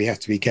types that we have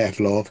to be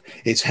careful of,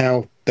 it's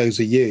how those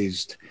are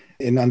used.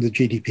 And under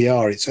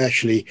GDPR, it's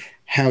actually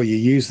how you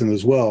use them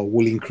as well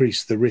will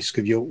increase the risk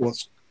of your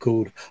what's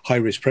called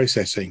high-risk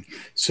processing.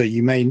 So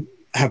you may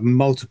have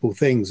multiple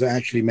things that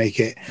actually make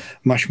it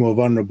much more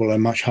vulnerable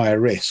and much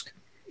higher risk.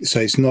 So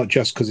it's not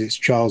just because it's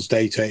child's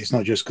data, it's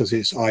not just because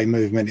it's eye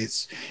movement,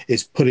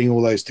 it's putting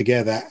all those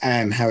together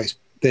and how it's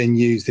then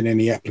used in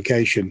any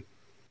application.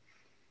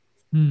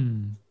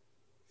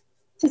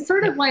 To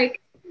sort of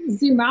like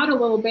zoom out a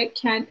little bit,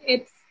 Kent,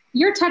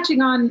 you're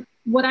touching on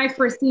what I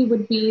foresee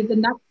would be the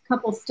next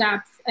couple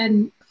steps,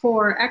 and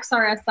for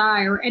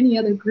XRSI or any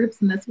other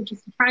groups in this, which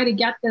is to try to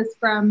get this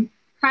from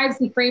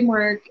privacy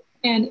framework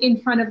and in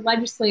front of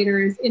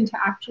legislators into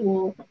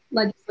actual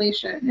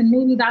legislation. And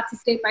maybe that's a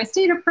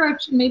state-by-state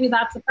approach. Maybe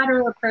that's a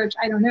federal approach.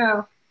 I don't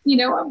know.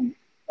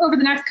 Over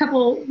the next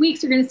couple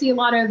weeks, you're going to see a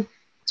lot of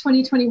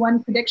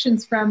 2021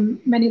 predictions from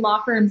many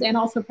law firms and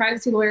also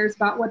privacy lawyers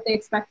about what they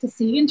expect to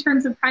see in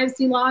terms of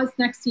privacy laws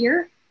next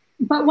year.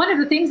 But one of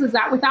the things is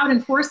that without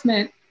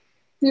enforcement,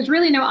 there's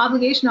really no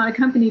obligation on a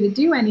company to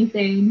do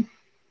anything.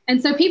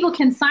 And so people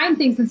can sign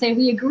things and say,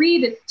 we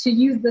agreed to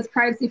use this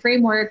privacy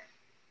framework,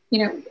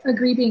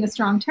 agree being a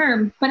strong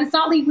term, but it's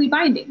not legally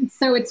binding.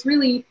 So it's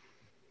really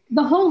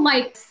the whole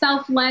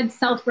self-led,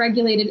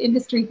 self-regulated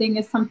industry thing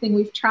is something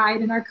we've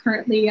tried and are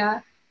currently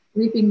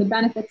reaping the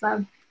benefits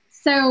of.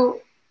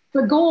 So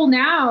the goal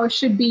now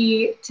should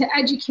be to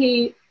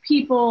educate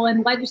people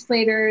and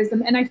legislators.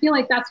 And I feel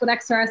like that's what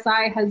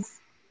XRSI has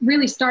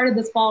really started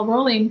this ball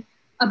rolling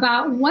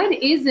about. What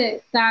is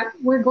it that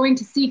we're going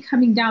to see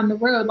coming down the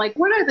road? Like,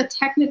 what are the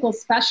technical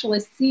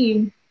specialists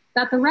seeing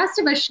that the rest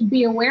of us should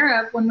be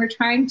aware of when we're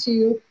trying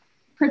to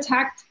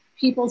protect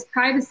people's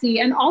privacy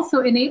and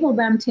also enable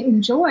them to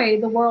enjoy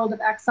the world of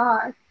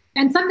XR.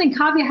 And something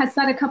Kavya has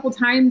said a couple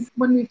times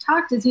when we've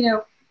talked is,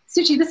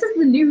 Suchi, this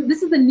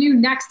is the new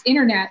next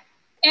internet.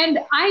 And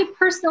I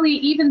personally,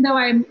 even though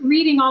I'm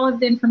reading all of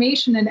the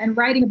information and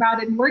writing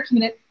about it and working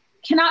in it,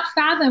 cannot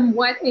fathom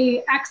what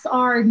a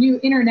XR new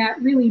internet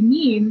really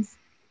means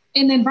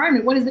in the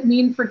environment. What does it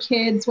mean for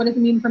kids? What does it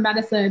mean for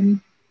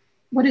medicine?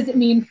 What does it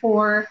mean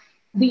for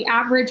the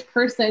average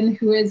person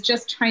who is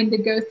just trying to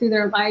go through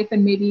their life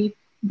and maybe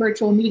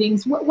virtual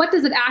meetings? What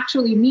does it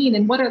actually mean?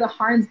 And what are the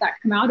harms that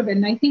come out of it?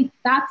 And I think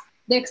that's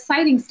the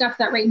exciting stuff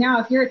that right now,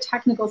 if you're a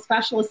technical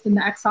specialist in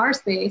the XR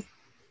space,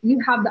 you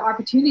have the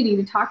opportunity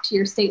to talk to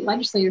your state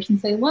legislators and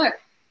say, look,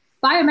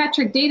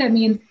 biometric data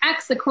means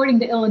X according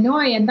to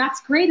Illinois, and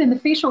that's great in the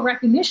facial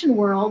recognition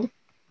world,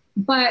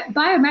 but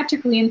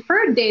biometrically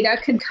inferred data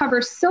could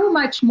cover so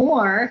much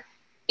more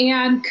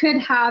and could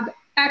have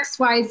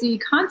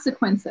XYZ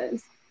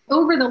consequences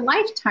over the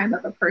lifetime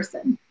of a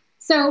person.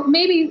 So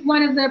maybe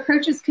one of the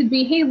approaches could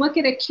be, hey, look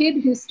at a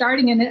kid who's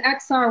starting in an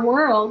XR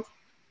world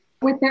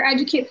with their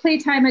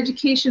playtime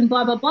education,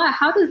 blah, blah, blah.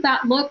 How does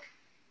that look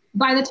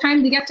by the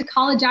time they get to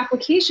college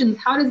applications?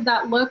 How does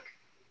that look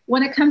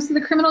when it comes to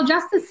the criminal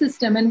justice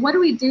system? And what do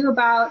we do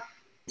about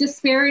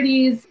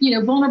disparities,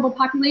 vulnerable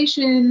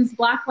populations,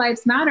 Black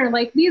Lives Matter?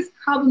 Like, these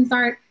problems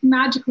aren't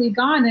magically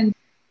gone. And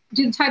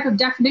do the type of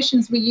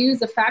definitions we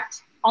use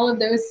affect all of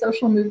those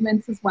social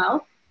movements as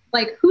well?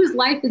 Like, whose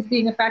life is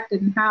being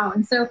affected and how?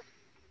 And so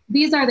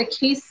these are the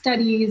case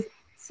studies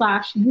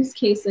 / use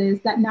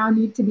cases that now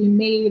need to be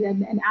made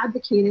and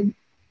advocated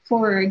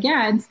for or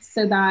against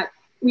so that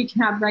we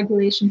can have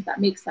regulations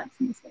that make sense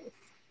in the space.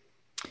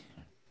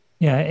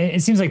 Yeah,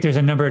 it seems like there's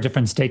a number of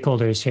different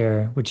stakeholders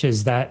here, which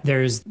is that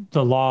there's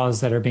the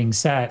laws that are being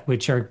set,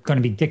 which are going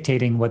to be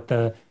dictating what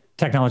the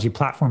technology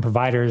platform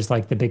providers,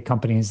 like the big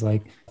companies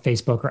like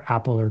Facebook or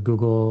Apple or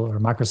Google or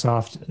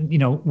Microsoft,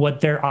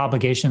 what their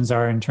obligations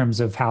are in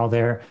terms of how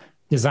they're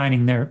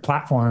designing their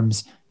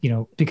platforms,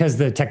 because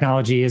the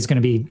technology is going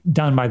to be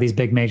done by these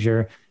big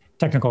major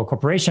technical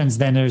corporations,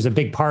 then there's a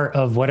big part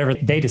of whatever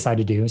they decide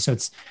to do. So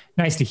it's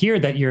nice to hear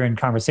that you're in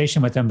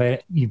conversation with them,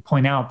 but you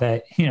point out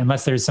that,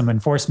 unless there's some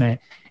enforcement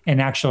and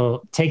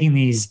actual taking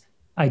these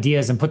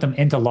ideas and put them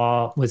into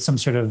law with some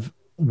sort of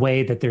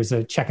way that there's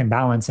a check and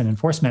balance and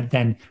enforcement,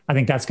 then I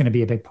think that's going to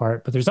be a big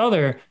part. But there's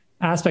other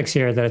aspects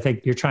here that I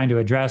think you're trying to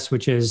address,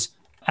 which is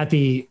at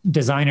the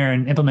designer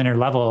and implementer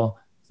level.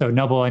 So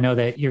Noble, I know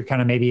that you're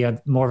kind of maybe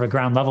more of a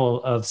ground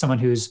level of someone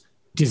who's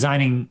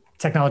designing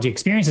technology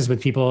experiences with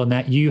people, and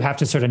that you have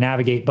to sort of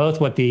navigate both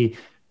what the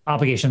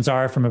obligations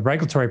are from a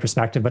regulatory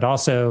perspective, but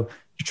also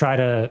to try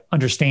to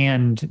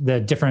understand the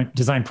different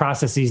design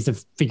processes to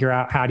figure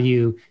out how do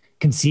you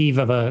conceive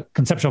of a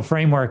conceptual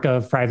framework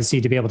of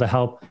privacy to be able to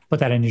help put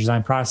that in your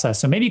design process.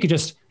 So maybe you could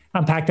just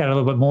unpack that a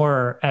little bit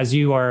more as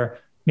you are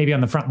maybe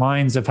on the front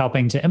lines of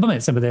helping to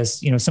implement some of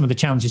this, some of the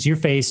challenges you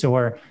face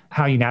or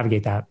how you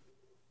navigate that.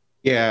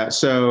 Yeah,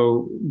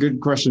 so good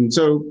question.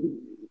 So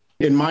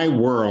in my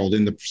world,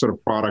 in the sort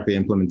of product, the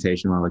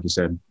implementation, like you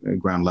said,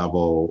 ground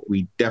level,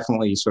 we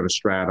definitely sort of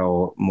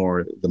straddle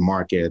more the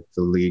market,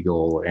 the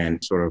legal,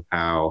 and sort of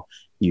how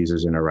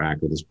users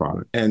interact with this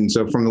product. And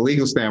so from the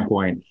legal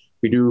standpoint,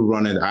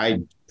 I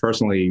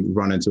personally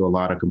run into a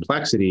lot of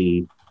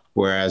complexity,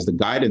 whereas the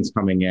guidance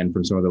coming in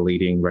from some of the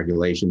leading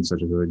regulations,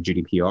 such as the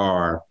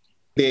GDPR,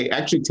 they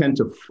actually tend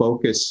to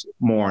focus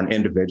more on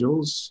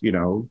individuals.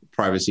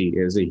 Privacy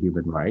is a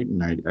human right,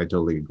 and I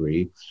totally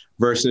agree,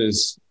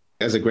 versus,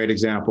 as a great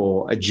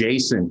example,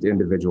 adjacent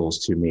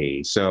individuals to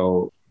me.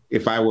 So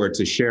if I were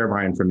to share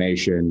my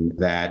information,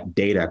 that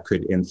data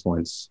could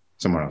influence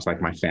someone else, like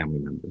my family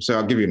member. So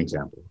I'll give you an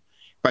example.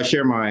 If I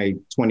share my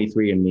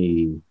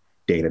 23andMe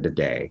data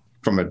today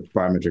from a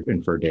biometric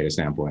inferred data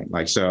standpoint,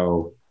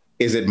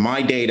 is it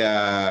my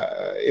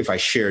data if I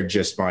share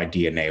just my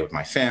DNA with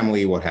my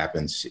family? What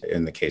happens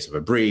in the case of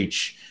a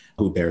breach?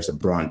 Who bears the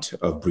brunt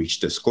of breach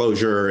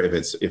disclosure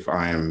if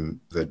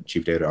I'm the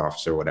chief data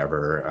officer or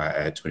whatever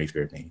at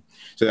 23andMe?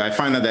 So I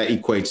find that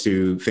equates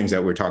to things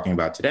that we're talking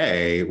about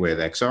today with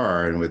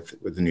XR and with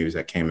the news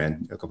that came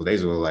in a couple of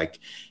days ago,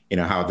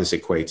 how this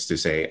equates to,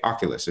 say,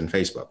 Oculus and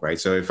Facebook, right?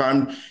 So if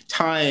I'm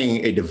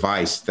tying a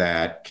device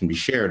that can be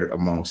shared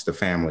amongst the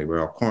family,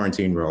 we're all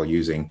quarantined, we're all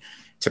using,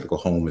 typical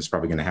home is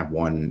probably going to have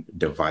one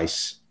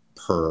device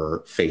per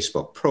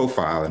Facebook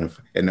profile.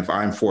 And if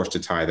I'm forced to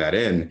tie that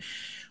in,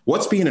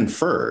 what's being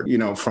inferred,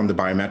 from the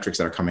biometrics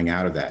that are coming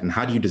out of that? And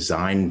how do you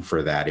design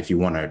for that if you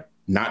want to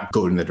not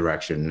go in the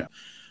direction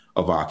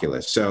of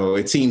Oculus? So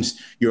it seems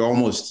you're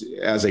almost,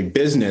 as a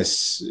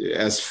business,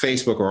 as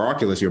Facebook or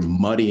Oculus, you're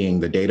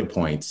muddying the data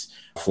points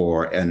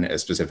for a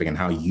specific, and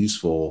how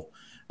useful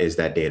is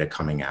that data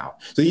coming out?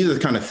 So these are the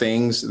kind of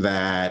things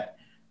that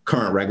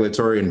current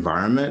regulatory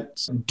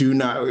environments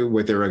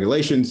with their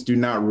regulations, do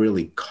not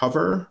really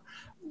cover.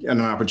 And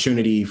an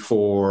opportunity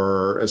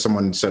for, as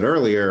someone said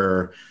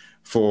earlier,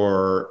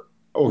 for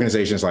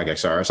organizations like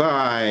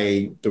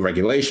XRSI, the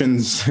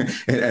regulations,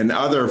 and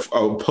other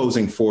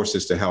opposing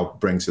forces to help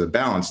bring to the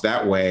balance.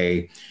 That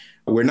way,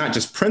 we're not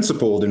just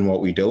principled in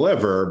what we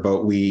deliver,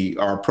 but we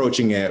are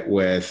approaching it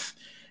with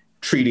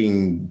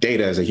treating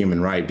data as a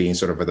human right being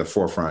sort of at the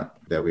forefront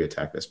that we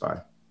attack this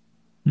by.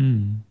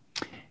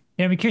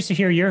 Yeah, I'm curious to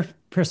hear your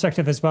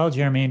perspective as well,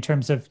 Jeremy, in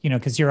terms of,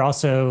 because you're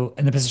also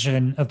in the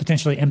position of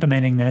potentially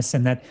implementing this,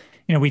 and that,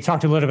 we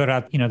talked a little bit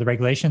about, the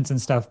regulations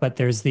and stuff, but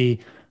there's the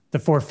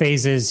 4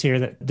 phases here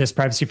that this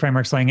privacy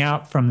framework's laying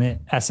out, from the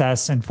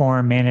assess,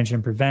 inform, manage,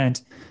 and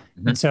prevent.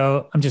 Mm-hmm. And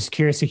so I'm just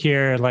curious to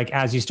hear,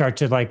 as you start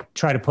to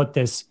try to put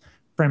this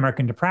framework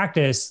into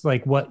practice,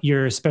 what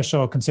your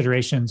special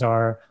considerations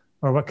are,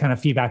 or what kind of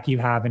feedback you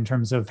have in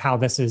terms of how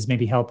this has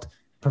maybe helped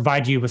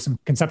provide you with some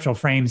conceptual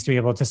frames to be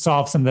able to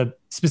solve some of the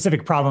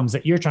specific problems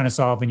that you're trying to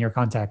solve in your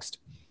context.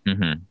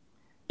 Mm-hmm.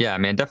 Yeah,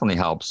 it definitely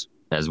helps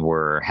as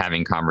we're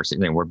having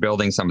conversations. We're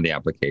building some of the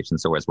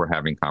applications. So as we're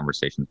having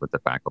conversations with the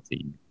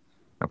faculty,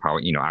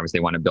 probably, obviously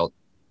they want to build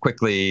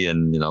quickly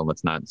and,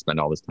 let's not spend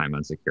all this time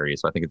on security.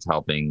 So I think it's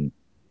helping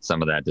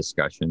some of that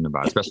discussion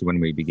about, especially when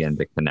we begin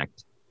to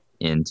connect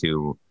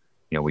into,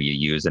 we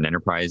use an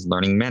enterprise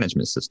learning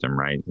management system,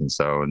 right? And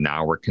so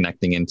now we're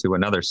connecting into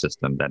another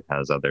system that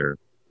has other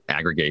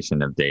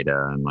aggregation of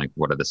data, and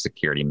what are the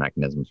security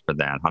mechanisms for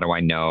that? How do I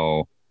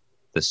know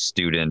the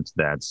student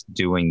that's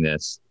doing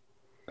this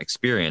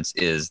experience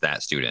is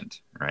that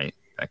student, right?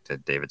 Back to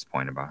David's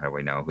point about how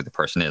we know who the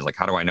person is.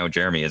 How do I know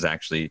Jeremy is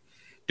actually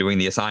doing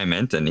the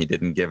assignment and he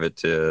didn't give it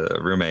to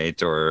a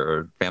roommate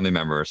or family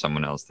member or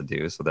someone else to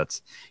do? So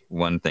that's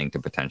one thing to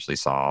potentially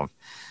solve.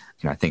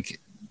 I think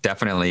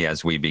definitely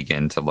as we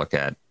begin to look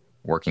at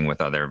working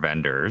with other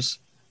vendors,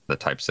 the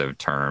types of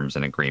terms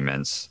and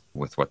agreements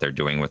with what they're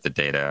doing with the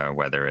data,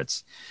 whether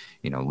it's,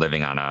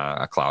 living on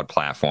a cloud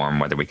platform,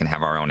 whether we can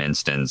have our own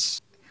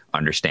instance,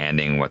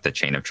 understanding what the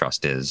chain of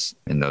trust is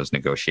in those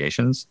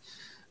negotiations.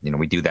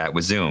 We do that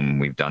with Zoom.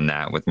 We've done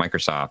that with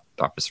Microsoft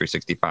Office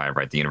 365,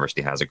 right? The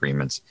university has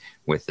agreements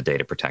with the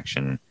data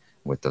protection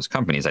with those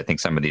companies. I think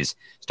some of these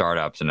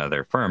startups and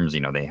other firms,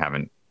 they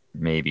haven't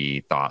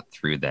maybe thought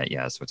through that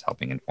yet. So it's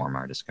helping inform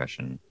our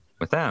discussion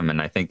with them.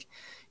 And I think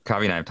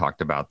Kavi and I have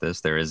talked about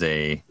this. There is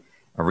a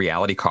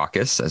reality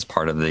caucus as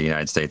part of the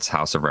United States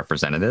House of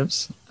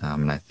Representatives.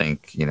 And I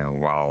think,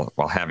 while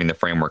having the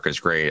framework is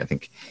great, I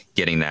think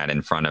getting that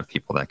in front of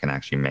people that can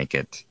actually make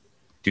it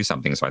do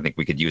something. So I think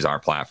we could use our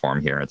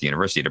platform here at the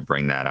university to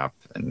bring that up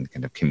and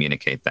kind of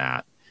communicate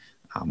that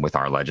with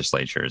our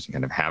legislatures and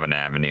kind of have an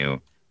avenue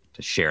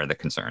to share the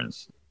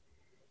concerns.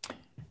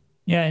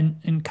 Yeah,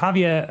 and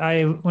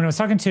Kavya, when I was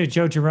talking to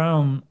Joe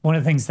Jerome, one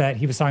of the things that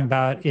he was talking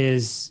about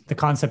is the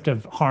concept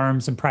of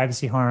harms and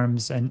privacy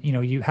harms. And,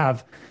 you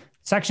have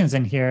sections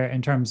in here in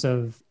terms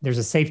of there's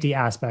a safety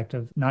aspect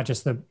of not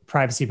just the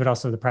privacy, but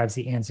also the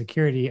privacy and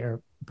security,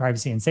 or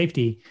privacy and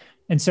safety.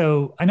 And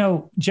so I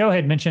know Joe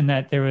had mentioned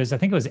that there was, I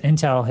think it was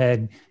Intel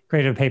had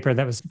created a paper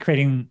that was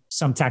creating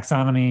some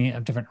taxonomy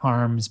of different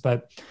harms,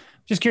 but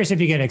just curious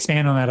if you could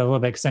expand on that a little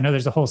bit, because I know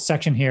there's a whole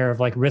section here of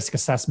risk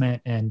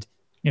assessment and,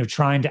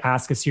 trying to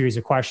ask a series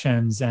of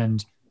questions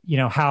and,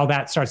 how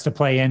that starts to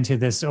play into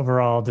this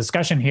overall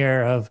discussion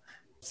here of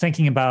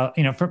thinking about,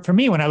 for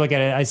me, when I look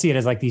at it, I see it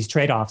as these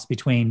trade-offs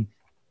between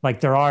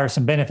there are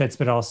some benefits,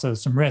 but also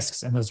some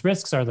risks, and those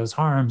risks are those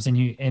harms.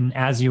 And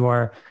as you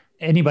are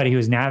anybody who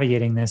is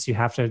navigating this, you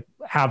have to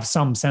have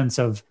some sense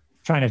of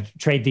trying to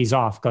trade these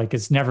off.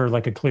 It's never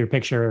a clear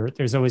picture.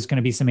 There's always going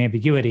to be some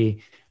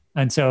ambiguity.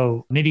 And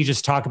so maybe you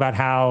just talk about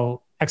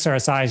how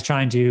XRSI is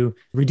trying to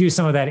reduce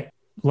some of that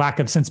lack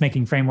of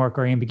sense-making framework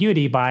or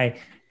ambiguity by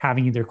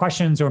having either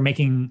questions or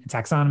making a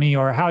taxonomy,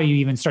 or how you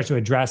even start to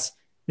address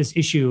this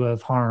issue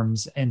of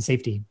harms and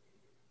safety.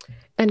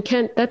 And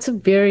Kent, that's a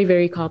very,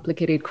 very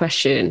complicated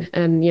question.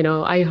 And,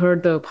 I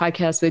heard the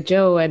podcast with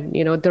Joe, and,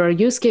 there are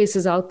use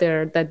cases out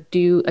there that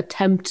do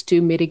attempt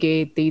to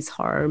mitigate these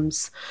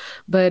harms,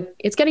 but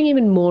it's getting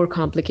even more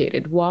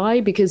complicated.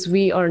 Why? Because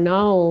we are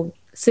now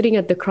sitting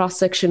at the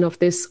cross-section of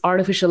this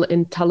artificial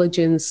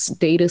intelligence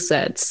data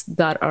sets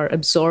that are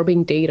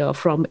absorbing data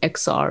from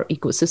XR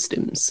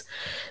ecosystems.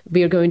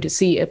 We are going to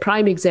see a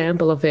prime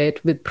example of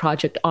it with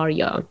Project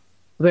Arya,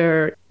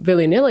 where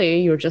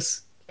willy-nilly, you're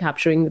just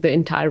capturing the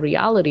entire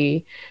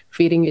reality,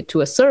 feeding it to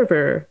a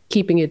server,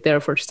 keeping it there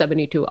for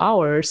 72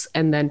 hours,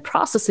 and then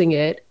processing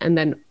it. And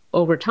then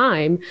over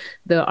time,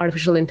 the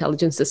artificial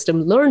intelligence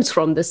system learns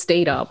from this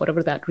data,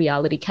 whatever that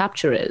reality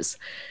capture is.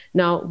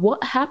 Now,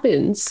 what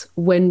happens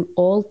when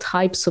all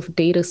types of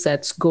data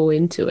sets go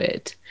into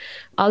it?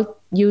 I'll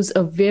use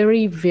a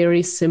very,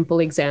 very simple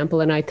example.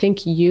 And I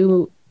think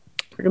you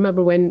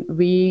remember when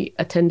we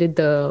attended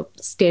the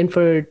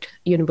Stanford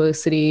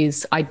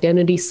University's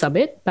Identity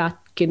Summit back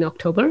in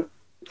October.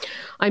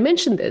 I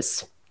mentioned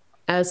this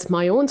as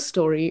my own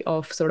story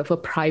of sort of a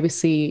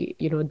privacy,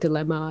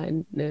 dilemma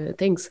and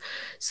things.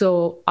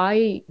 So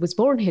I was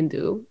born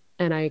Hindu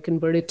and I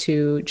converted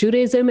to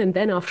Judaism, and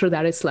then after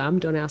that, Islam.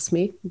 Don't ask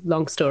me,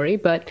 long story.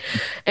 But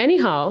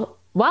anyhow,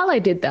 while I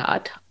did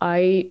that,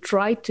 I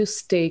tried to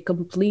stay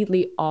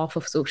completely off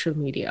of social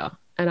media.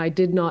 And I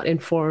did not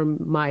inform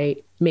my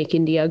Make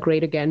India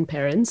Great Again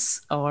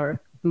parents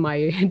or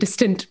my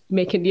distant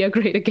Make India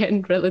Great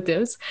Again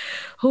relatives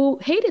who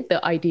hated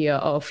the idea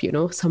of,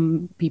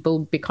 some people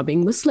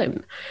becoming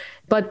Muslim.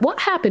 But what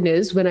happened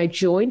is when I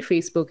joined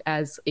Facebook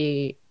as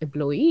a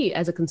employee,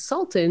 as a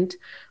consultant,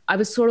 I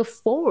was sort of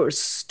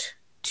forced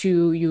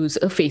to use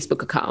a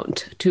Facebook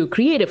account, to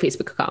create a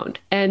Facebook account.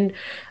 And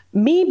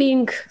me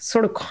being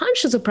sort of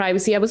conscious of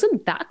privacy, I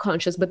wasn't that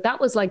conscious, but that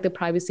was like the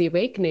privacy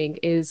awakening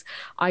is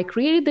I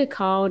created the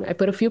account, I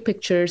put a few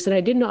pictures, and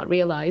I did not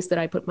realize that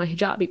I put my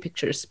hijabi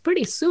pictures.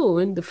 Pretty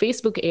soon, the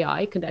Facebook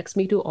AI connects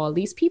me to all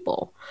these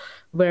people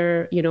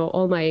where,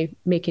 all my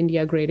Make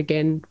India Great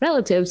Again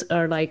relatives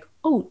are like,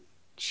 oh,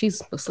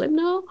 she's Muslim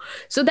now?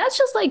 So that's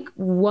just like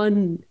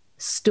one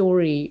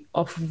story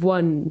of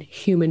one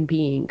human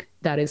being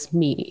that is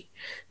me.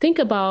 Think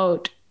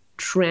about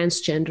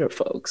transgender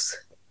folks.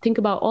 Think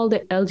about all the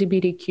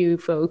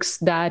LGBTQ folks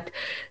that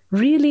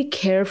really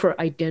care for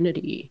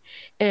identity.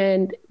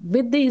 And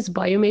with these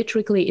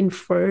biometrically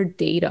inferred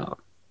data,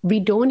 we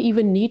don't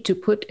even need to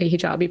put a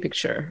hijabi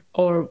picture,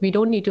 or we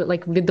don't need to,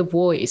 like with the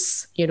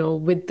voice,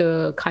 with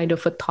the kind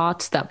of a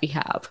thoughts that we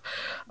have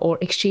or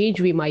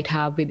exchange we might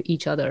have with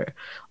each other.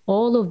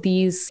 All of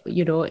these,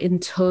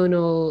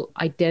 internal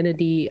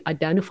identity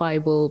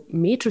identifiable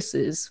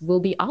matrices will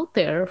be out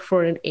there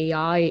for an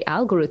AI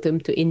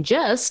algorithm to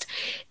ingest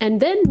and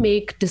then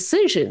make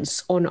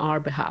decisions on our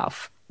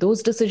behalf.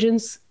 Those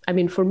decisions,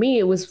 for me,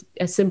 it was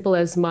as simple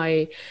as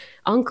my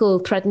uncle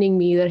threatening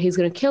me that he's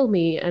going to kill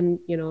me. And,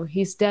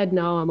 he's dead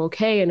now. I'm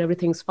okay. And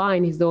everything's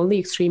fine. He's the only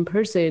extreme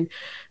person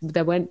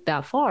that went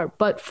that far.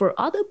 But for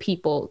other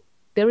people,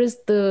 there is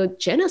the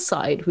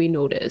genocide we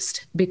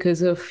noticed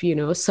because of, a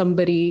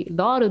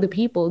lot of the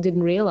people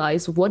didn't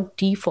realize what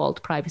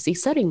default privacy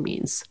setting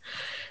means.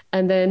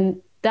 And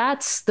then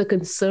that's the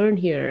concern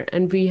here.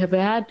 And we have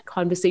had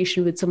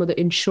conversation with some of the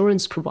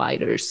insurance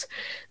providers.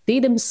 They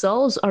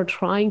themselves are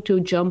trying to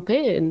jump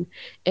in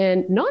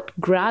and not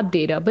grab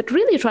data, but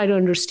really try to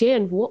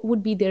understand what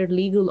would be their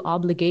legal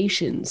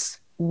obligations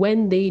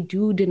when they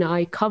do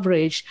deny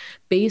coverage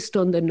based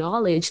on the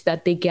knowledge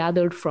that they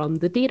gathered from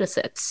the data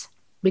sets.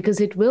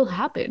 Because it will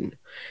happen.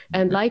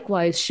 And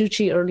likewise,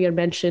 Shuchi earlier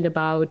mentioned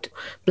about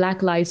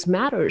Black Lives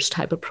Matters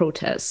type of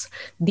protests.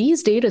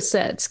 These data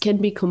sets can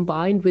be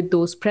combined with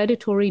those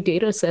predatory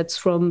data sets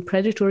from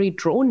predatory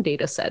drone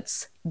data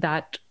sets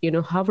that,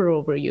 hover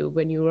over you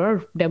when you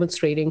are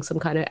demonstrating some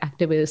kind of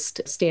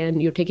activist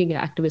stand, you're taking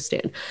an activist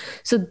stand.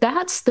 So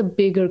that's the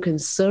bigger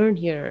concern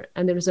here.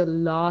 And there's a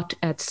lot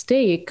at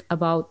stake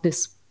about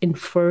this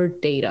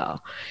inferred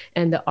data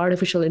and the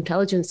artificial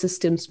intelligence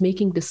systems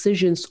making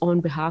decisions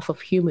on behalf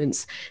of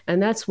humans. And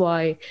that's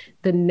why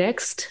the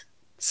next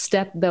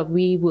step that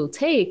we will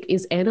take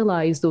is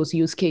analyze those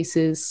use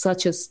cases,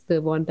 such as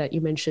the one that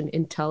you mentioned,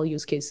 Intel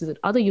use cases and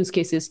other use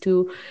cases,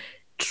 to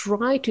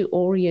try to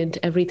orient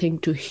everything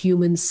to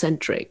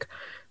human-centric.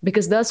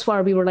 Because thus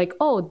far we were like,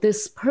 oh,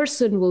 this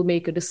person will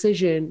make a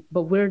decision,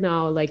 but we're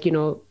now like,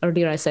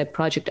 earlier I said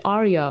Project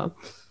Aria.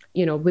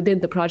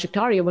 Within the Project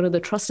Aria, one of the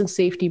trust and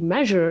safety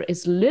measure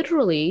is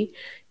literally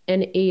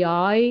an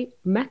AI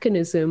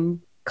mechanism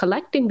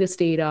collecting this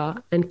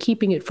data and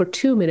keeping it for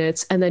 2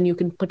 minutes, and then you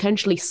can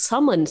potentially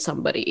summon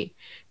somebody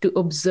to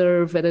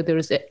observe whether there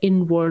is an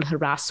in-world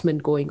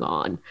harassment going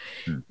on.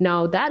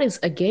 Now, that is,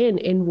 again,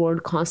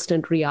 in-world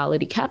constant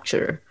reality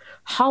capture.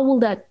 How will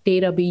that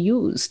data be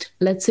used?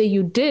 Let's say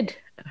you did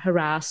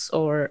harass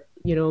or,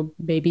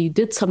 maybe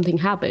did something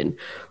happen.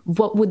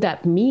 What would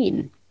that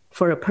mean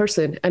for a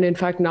person? And in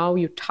fact, now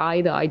you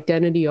tie the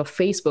identity of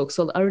Facebook.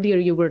 So earlier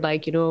you were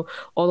like,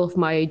 all of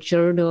my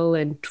journal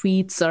and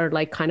tweets are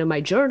like kind of my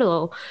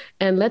journal.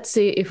 And let's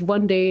say if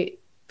one day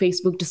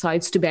Facebook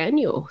decides to ban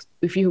you,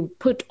 if you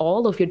put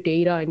all of your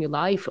data and your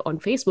life on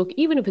Facebook,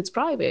 even if it's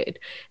private,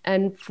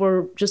 and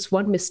for just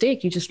one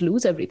mistake, you just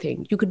lose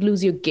everything. You could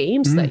lose your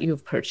games that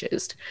you've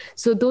purchased.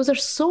 So those are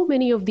so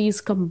many of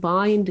these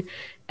combined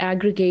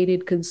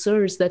aggregated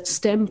concerns that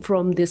stem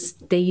from this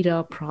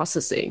data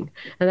processing.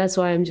 And that's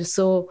why I'm just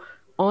so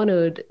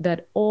honored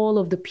that all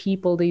of the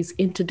people, these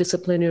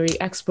interdisciplinary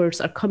experts,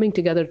 are coming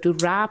together to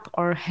wrap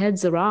our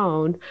heads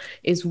around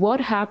is what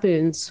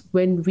happens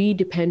when we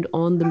depend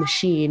on the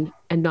machine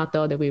and not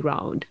the other way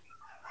around.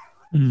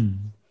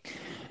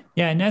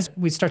 Yeah, and as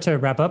we start to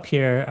wrap up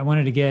here, I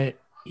wanted to get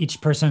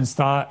each person's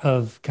thought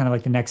of kind of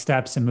like the next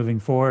steps and moving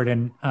forward,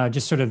 and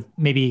just sort of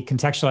maybe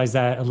contextualize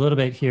that a little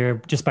bit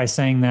here just by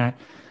saying that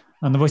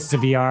on the Voices of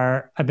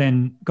VR, I've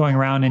been going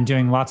around and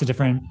doing lots of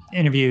different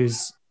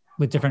interviews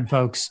with different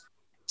folks.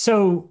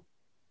 So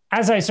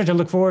as I start to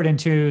look forward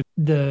into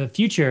the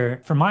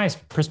future, from my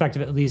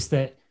perspective, at least,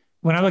 that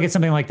when I look at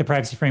something like the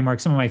privacy framework,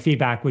 some of my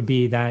feedback would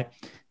be that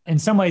in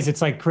some ways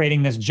it's like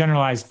creating this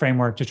generalized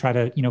framework to try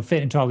to,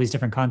 fit into all these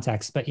different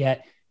contexts. But yet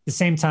at the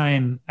same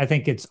time, I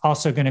think it's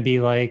also going to be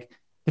like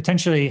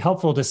potentially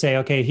helpful to say,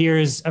 okay,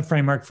 here's a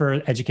framework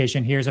for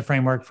education. Here's a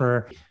framework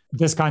for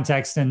this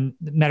context and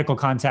medical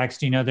context.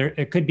 There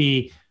it could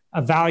be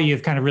a value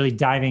of kind of really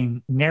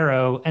diving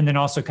narrow and then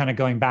also kind of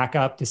going back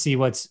up to see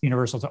what's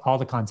universal to all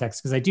the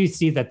contexts. Because I do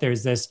see that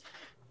there's this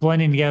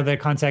blending together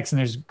context, and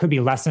there's could be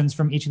lessons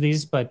from each of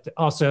these, but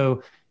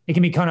also it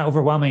can be kind of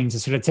overwhelming to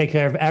sort of take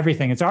care of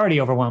everything. It's already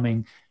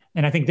overwhelming.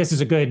 And I think this is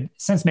a good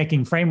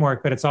sense-making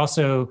framework, but it's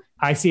also,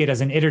 I see it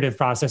as an iterative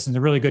process and a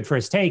really good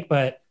first take.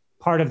 But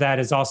part of that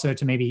is also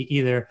to maybe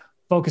either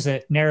focus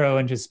it narrow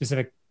into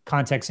specific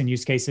contexts and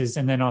use cases,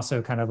 and then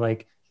also kind of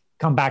like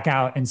come back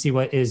out and see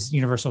what is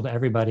universal to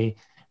everybody.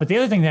 But the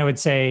other thing that I would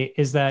say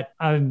is that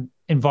I'm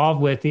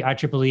involved with the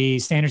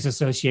IEEE Standards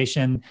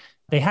Association.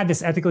 They had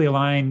this ethically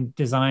aligned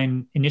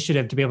design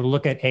initiative to be able to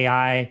look at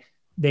AI.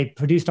 They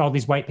produced all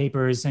these white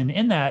papers, and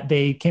in that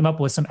they came up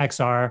with some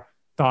XR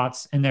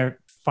thoughts in their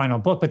final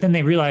book, but then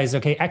they realized,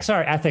 okay,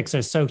 XR ethics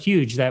are so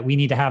huge that we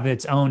need to have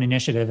its own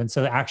initiative. And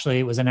so actually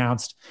it was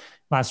announced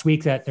last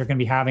week that they're going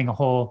to be having a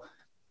whole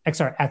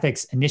XR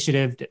ethics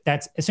initiative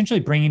that's essentially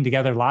bringing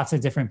together lots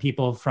of different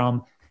people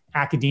from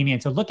academia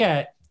to look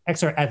at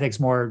XR ethics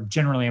more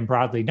generally and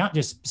broadly, not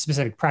just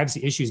specific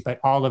privacy issues, but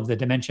all of the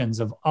dimensions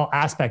of all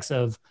aspects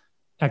of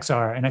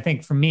XR. And I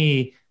think for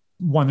me,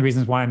 one of the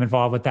reasons why I'm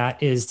involved with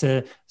that is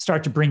to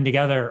start to bring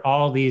together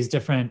all these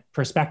different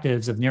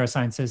perspectives of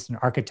neuroscientists and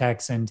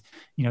architects and,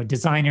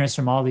 designers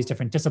from all these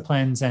different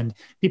disciplines and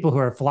people who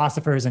are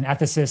philosophers and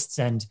ethicists.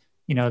 And,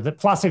 the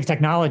philosophy of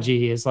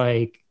technology is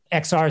like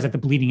XR is at the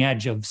bleeding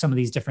edge of some of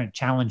these different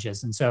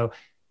challenges. And so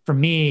for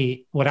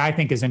me, what I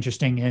think is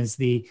interesting is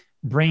the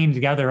bringing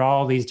together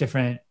all these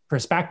different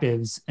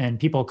perspectives and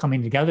people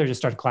coming together to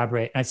start to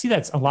collaborate. And I see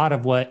that's a lot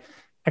of what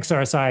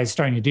XRSI is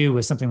starting to do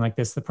with something like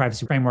this, the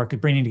privacy framework,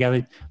 of bringing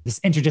together this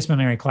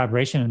interdisciplinary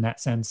collaboration in that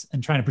sense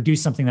and trying to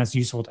produce something that's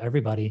useful to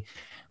everybody.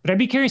 But I'd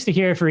be curious to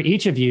hear for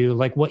each of you,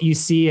 like what you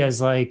see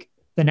as like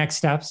the next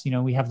steps.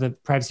 We have the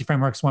privacy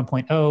frameworks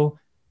 1.0.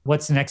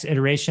 What's the next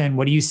iteration?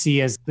 What do you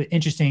see as the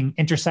interesting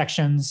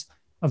intersections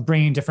of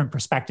bringing different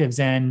perspectives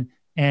in?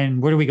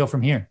 And where do we go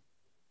from here?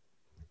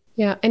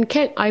 Yeah. And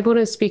Ken, I want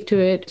to speak to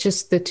it.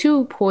 Just the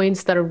 2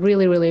 points that are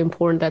really, really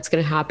important that's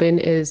going to happen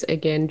is,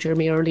 again,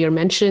 Jeremy earlier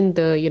mentioned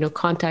the,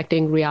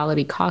 contacting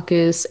Reality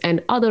Caucus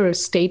and other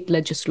state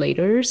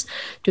legislators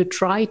to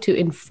try to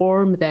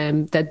inform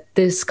them that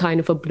this kind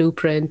of a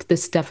blueprint,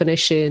 this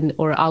definition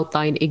or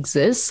outline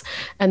exists,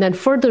 and then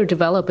further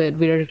develop it.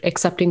 We're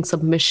accepting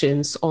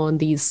submissions on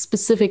these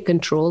specific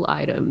control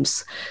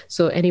items.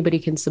 So anybody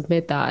can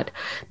submit that.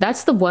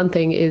 That's the one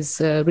thing,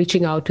 is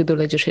reaching out to the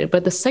legislator.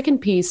 But the second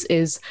piece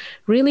is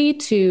really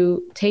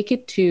to take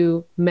it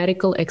to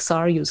medical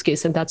XR use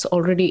case. And that's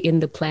already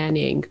in the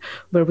planning,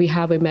 where we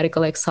have a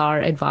medical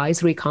XR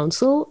advisory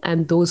council.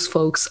 And those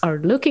folks are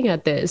looking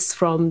at this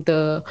from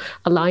the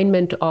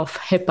alignment of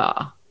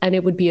HIPAA. And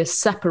it would be a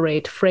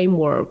separate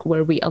framework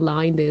where we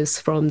align this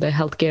from the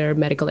healthcare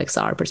medical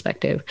XR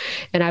perspective.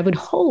 And I would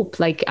hope,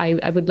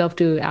 I would love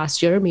to ask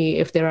Jeremy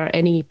if there are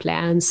any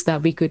plans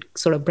that we could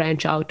sort of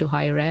branch out to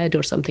higher ed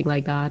or something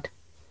like that.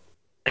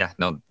 Yeah,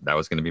 no, that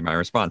was going to be my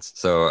response.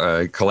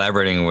 So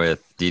collaborating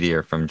with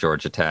Didier from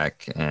Georgia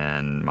Tech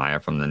and Maya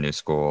from the New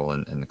School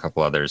and a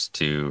couple others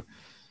to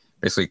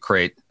basically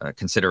create a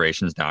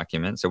considerations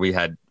document. So we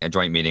had a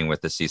joint meeting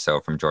with the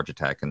CISO from Georgia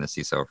Tech and the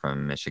CISO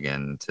from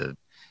Michigan to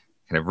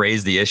kind of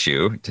raise the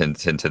issue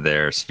into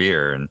their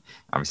sphere, and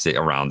obviously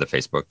around the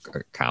Facebook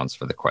accounts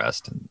for the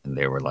Quest. And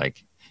they were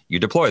like, you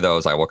deploy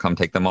those, I will come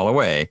take them all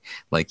away.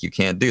 Like, you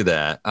can't do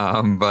that.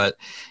 But,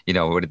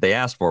 what they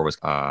asked for was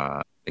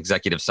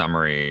executive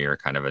summary or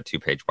kind of a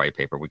 2-page white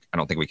paper. I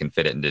don't think we can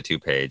fit it into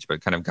 2-page,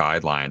 but kind of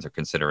guidelines or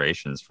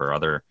considerations for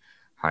other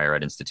higher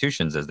ed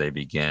institutions as they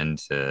begin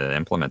to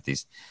implement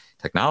these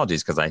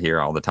technologies. Because I hear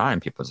all the time,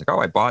 people are like, oh,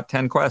 I bought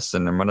 10 Quests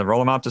and I'm going to roll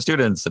them out to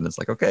students. And it's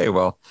like, okay,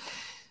 well,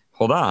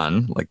 hold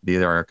on. Like,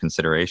 these are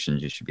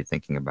considerations you should be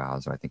thinking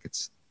about. So I think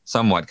it's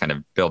somewhat kind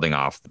of building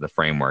off the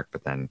framework,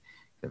 but then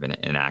kind of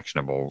an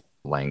actionable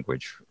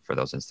language for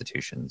those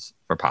institutions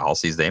for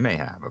policies they may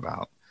have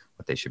about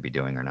what they should be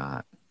doing or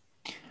not.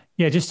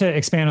 Yeah, just to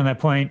expand on that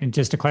point and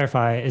just to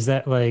clarify, is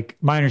that like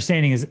my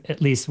understanding is,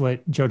 at least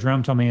what Joe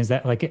Jerome told me, is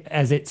that like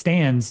as it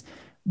stands,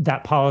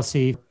 that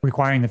policy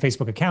requiring the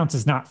Facebook accounts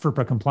is not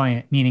FERPA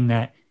compliant, meaning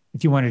that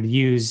if you wanted to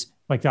use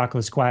like the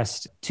Oculus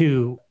Quest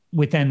 2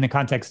 within the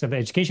context of the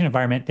education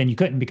environment, then you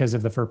couldn't because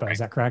of the FERPA. Right. Is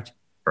that correct?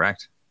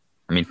 Correct.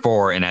 I mean,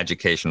 for an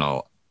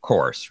educational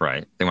course,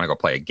 right? They want to go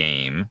play a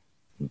game.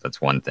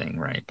 That's one thing,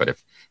 right? But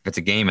if it's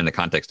a game in the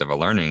context of a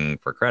learning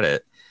for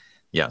credit,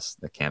 yes,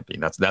 that can't be.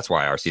 That's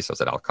why our CISO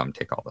said, I'll come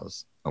take all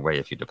those away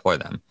if you deploy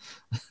them.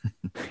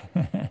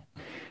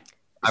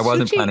 I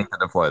wasn't planning to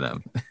deploy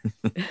them.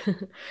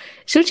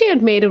 Shuchi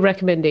had made a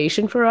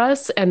recommendation for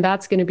us, and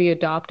that's going to be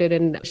adopted.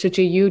 And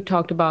Shuchi, you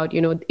talked about,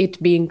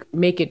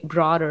 make it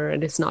broader,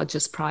 and it's not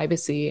just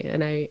privacy.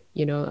 And I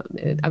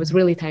was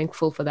really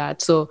thankful for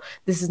that. So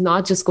this is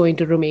not just going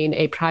to remain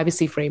a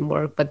privacy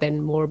framework, but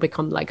then more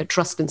become like a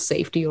trust and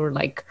safety, or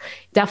like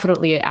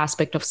definitely an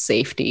aspect of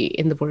safety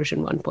in the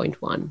version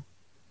 1.1.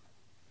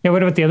 Yeah.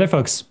 What about the other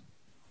folks?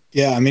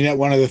 Yeah, I mean,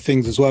 one of the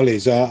things as well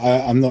is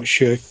I'm not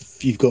sure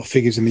if you've got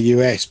figures in the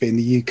US, but in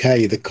the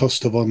UK, the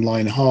cost of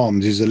online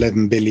harms is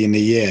 11 billion a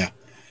year.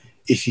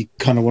 if you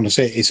kind of want to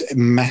say it, it's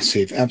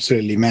massive,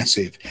 absolutely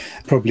massive.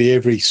 Probably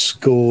every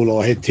school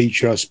or head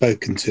teacher I've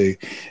spoken to,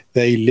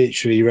 they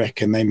literally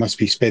reckon they must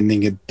be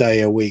spending a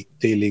day a week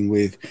dealing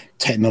with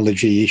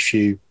technology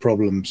issue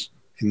problems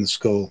in the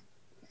school.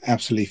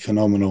 Absolutely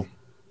phenomenal.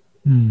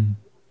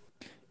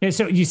 Yeah,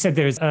 so you said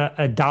there's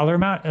a dollar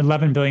amount,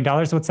 $11 billion.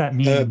 What's that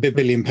mean? £1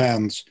 billion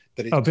that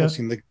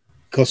it's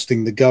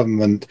costing the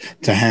government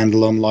to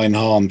handle online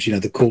harms,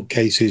 the court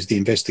cases, the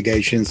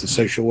investigations, the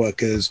social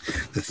workers,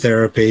 the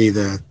therapy,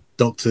 the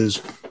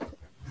doctors,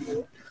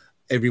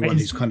 everyone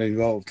who's kind of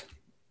involved.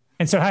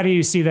 And so how do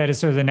you see that as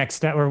sort of the next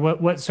step, or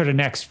what sort of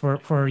next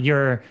for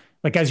your,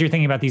 like, as you're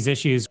thinking about these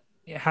issues,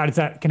 how does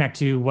that connect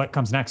to what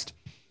comes next?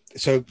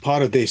 So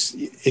part of this,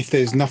 if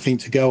there's nothing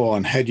to go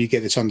on, how do you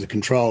get this under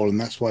control? And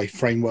that's why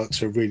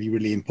frameworks are really,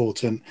 really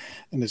important.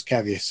 And as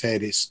Kavya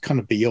said, it's kind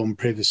of beyond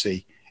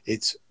privacy.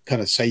 It's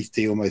kind of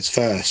safety almost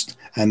first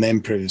and then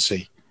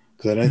privacy,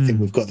 because I don't think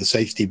we've got the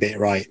safety bit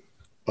right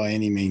by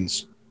any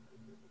means.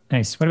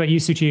 Nice. What about you,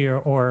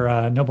 Suchi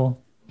or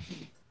Noble?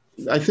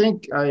 I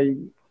think I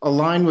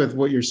align with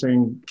what you're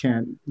saying,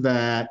 Kent,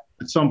 that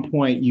at some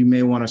point you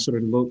may want to sort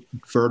of look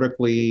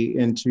vertically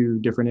into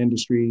different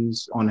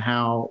industries on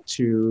how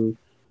to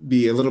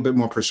be a little bit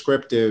more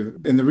prescriptive.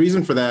 And the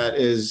reason for that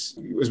is,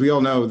 as we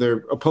all know,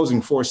 they're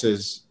opposing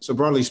forces. So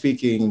broadly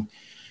speaking,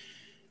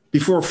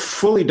 before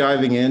fully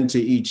diving into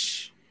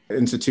each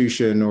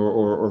institution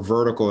or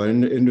vertical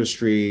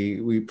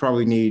industry, we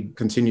probably need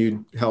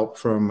continued help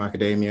from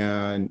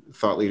academia and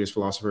thought leaders,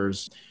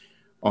 philosophers,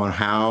 on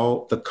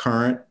how the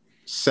current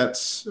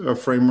sets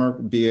of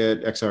framework, be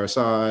it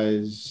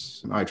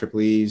XRSIs,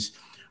 IEEEs,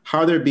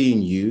 how they're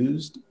being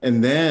used.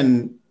 And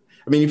then,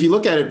 I mean, if you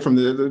look at it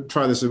from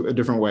try this a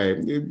different way,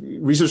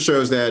 research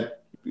shows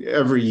that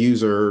every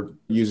user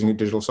using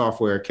digital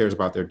software cares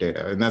about their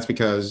data. And that's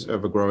because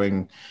of a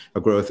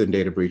growth in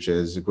data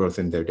breaches, a growth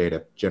in their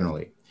data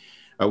generally.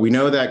 We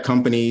know that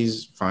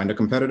companies find a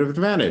competitive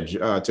advantage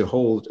to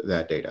hold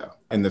that data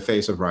in the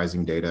face of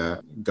rising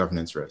data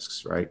governance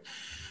risks, right?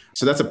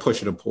 So that's a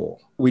push and a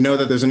pull. We know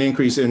that there's an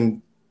increase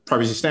in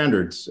privacy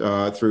standards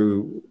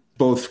through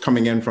both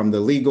coming in from the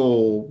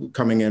legal,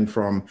 coming in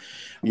from,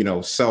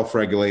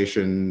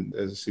 self-regulation,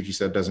 as Suchi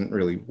said, doesn't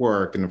really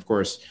work. And of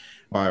course,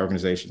 by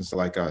organizations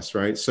like us,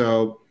 right?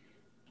 So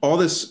all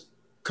this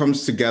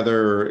comes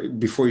together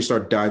before you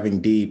start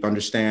diving deep,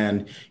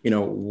 understand,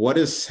 what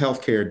is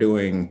healthcare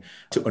doing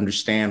to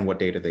understand what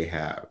data they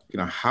have?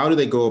 How do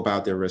they go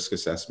about their risk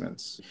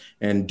assessments?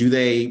 And do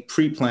they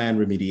pre-plan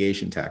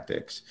remediation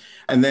tactics?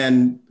 And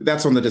then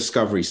that's on the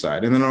discovery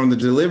side. And then on the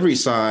delivery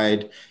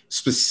side,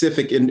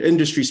 specific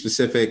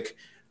industry-specific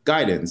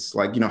guidance,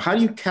 like, how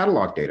do you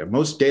catalog data?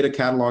 Most data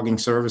cataloging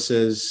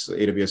services,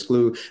 AWS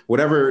Glue,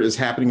 whatever is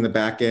happening in the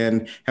back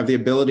end, have the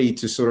ability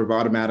to sort of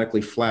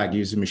automatically flag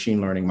using machine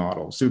learning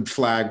models to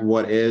flag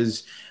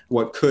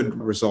what could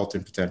result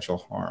in potential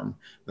harm,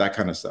 that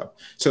kind of stuff.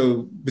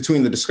 So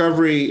between the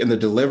discovery and the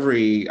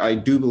delivery, I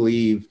do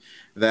believe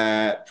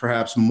that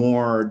perhaps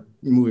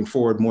moving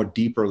forward, more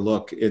deeper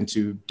look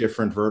into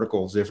different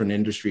verticals, different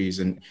industries,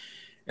 and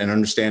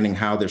understanding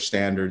how their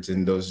standards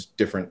in those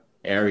different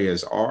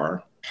areas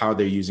are, how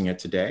they're using it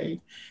today.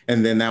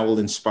 And then that will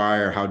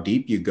inspire how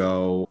deep you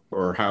go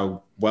or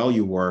how well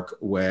you work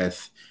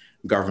with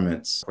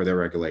governments for their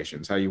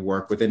regulations, how you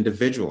work with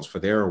individuals for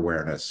their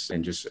awareness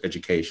and just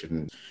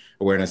education,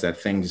 awareness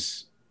that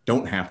things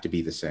don't have to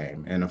be the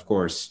same. And of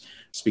course,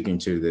 speaking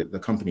to the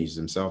companies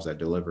themselves that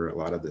deliver a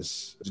lot of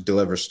this,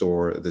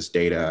 store this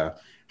data,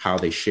 how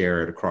they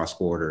share it across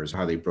borders,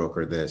 how they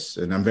broker this.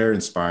 And I'm very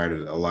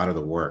inspired at a lot of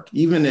the work,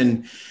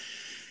 even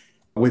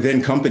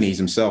within companies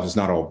themselves. It's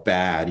not all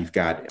bad. You've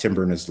got Tim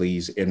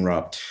Berners-Lee's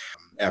Inrupt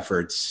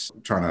efforts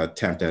trying to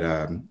attempt at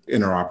an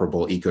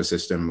interoperable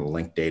ecosystem,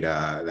 link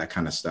data, that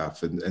kind of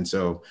stuff. And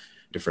so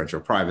differential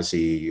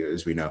privacy,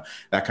 as we know,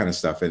 that kind of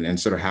stuff, and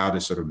sort of how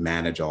to sort of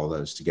manage all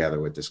those together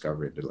with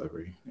discovery and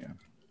delivery. Yeah.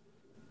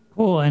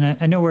 Cool. And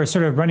I know we're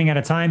sort of running out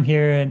of time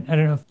here. And I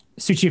don't know,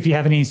 Suchi, if you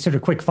have any sort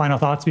of quick final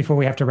thoughts before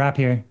we have to wrap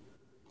here.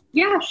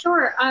 Yeah,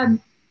 sure.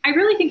 I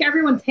really think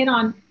everyone's hit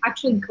on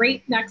actually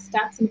great next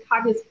steps, and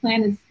Kavya's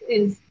plan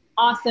is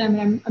awesome.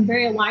 And I'm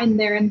very aligned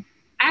there. And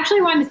I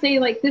actually wanted to say,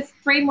 like, this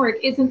framework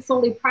isn't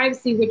solely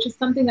privacy, which is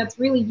something that's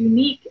really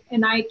unique.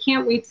 And I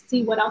can't wait to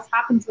see what else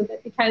happens with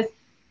it, because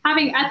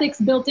having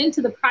ethics built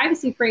into the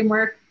privacy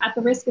framework, at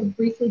the risk of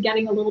briefly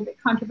getting a little bit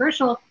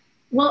controversial,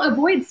 will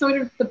avoid sort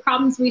of the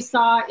problems we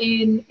saw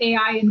in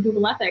AI and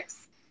Google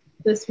ethics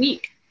this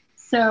week.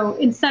 So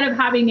instead of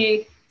having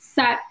a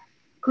set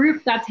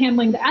group that's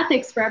handling the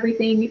ethics for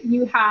everything,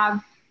 you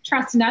have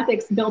trust and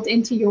ethics built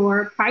into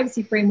your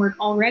privacy framework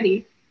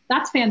already.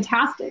 That's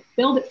fantastic.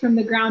 Build it from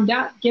the ground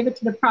up, give it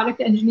to the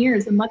product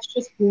engineers, and let's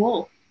just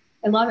roll.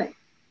 I love it.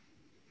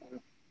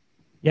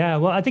 Yeah,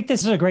 well, I think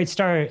this is a great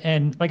start.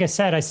 And like I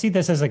said, I see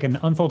this as like an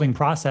unfolding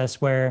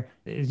process where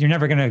you're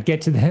never going to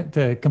get to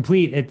the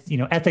complete,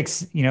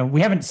 ethics,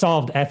 we haven't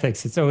solved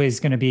ethics. It's always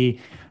going to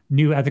be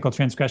new ethical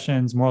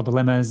transgressions, moral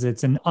dilemmas.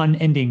 It's an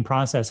unending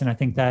process. And I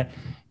think that,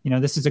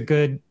 this is a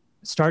good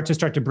start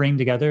to bring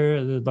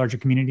together the larger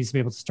communities to be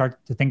able to start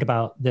to think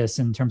about this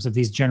in terms of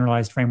these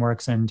generalized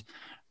frameworks. And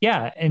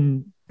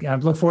I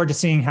look forward to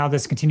seeing how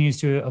this continues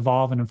to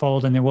evolve and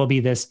unfold. And there will be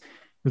this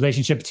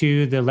relationship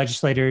to the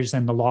legislators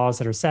and the laws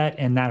that are set.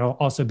 And that'll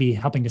also be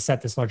helping to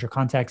set this larger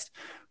context,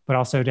 but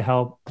also to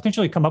help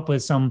potentially come up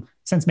with some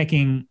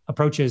sense-making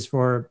approaches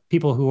for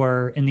people who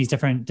are in these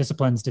different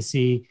disciplines to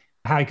see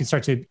how you can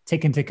start to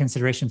take into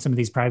consideration some of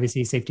these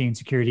privacy, safety, and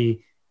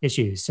security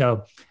issues.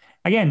 So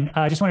again,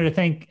 I just wanted to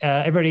thank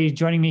everybody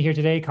joining me here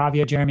today,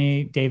 Kavya,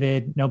 Jeremy,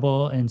 David,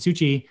 Noble, and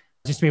Suchi,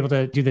 just to be able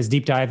to do this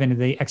deep dive into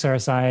the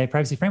XRSI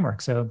privacy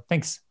framework. So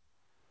thanks.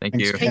 Thank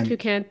you. Thank you,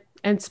 Ken.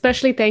 And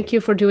especially thank you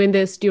for doing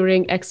this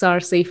during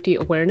XR Safety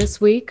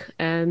Awareness Week.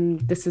 And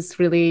this is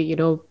really,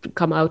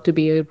 come out to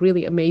be a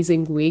really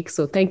amazing week.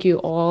 So thank you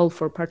all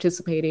for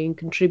participating,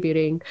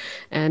 contributing,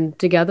 and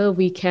together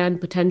we can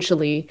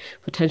potentially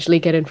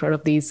get in front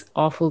of these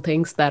awful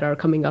things that are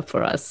coming up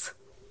for us.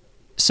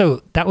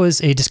 So that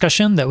was a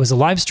discussion that was a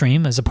live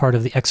stream as a part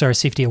of the XR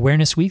Safety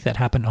Awareness Week that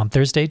happened on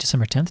Thursday,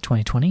 December 10th,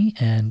 2020.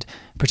 And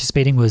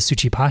participating was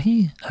Suchi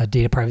Pahi, a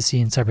data privacy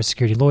and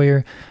cybersecurity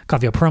lawyer,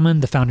 Kavya Perlman,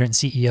 the founder and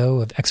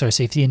CEO of XR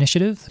Safety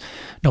Initiative,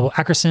 Noble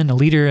Ackerson, a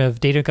leader of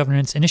data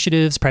governance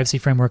initiatives, privacy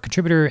framework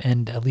contributor,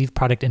 and a lead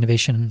product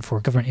innovation for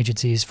government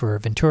agencies for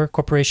Ventura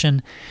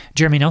Corporation,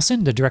 Jeremy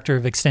Nelson, the director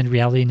of Extended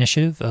Reality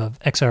Initiative of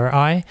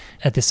XRI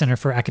at the Center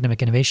for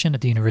Academic Innovation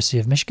at the University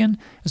of Michigan,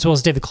 as well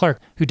as David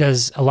Clark, who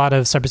does a lot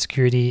of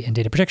cybersecurity and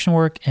data protection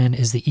work and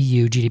is the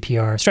EU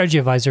GDPR strategy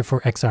advisor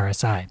for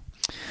XRSI.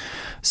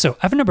 So I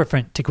have a number of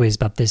different takeaways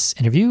about this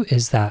interview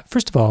is that,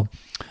 first of all,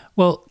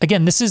 well,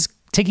 again, this is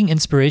taking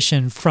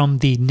inspiration from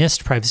the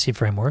NIST privacy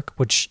framework,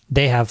 which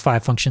they have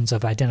 5 functions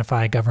of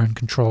identify, govern,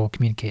 control,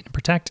 communicate, and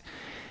protect.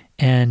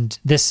 And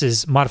this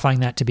is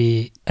modifying that to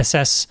be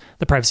assess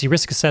the privacy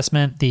risk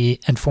assessment, the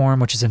inform,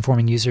 which is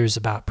informing users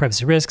about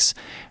privacy risks,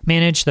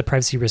 manage the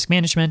privacy risk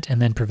management, and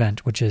then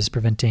prevent, which is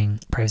preventing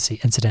privacy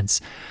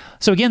incidents.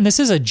 So again, this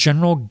is a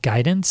general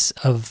guidance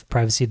of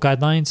privacy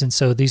guidelines. And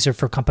so these are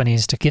for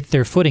companies to get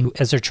their footing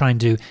as they're trying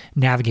to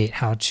navigate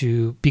how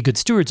to be good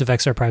stewards of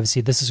XR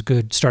privacy. This is a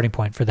good starting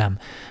point for them.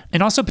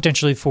 And also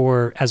potentially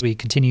for, as we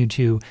continue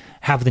to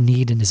have the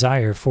need and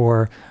desire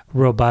for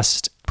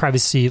robust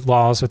privacy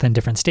laws within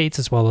different states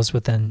as well as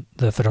within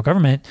the federal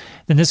government,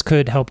 then this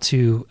could help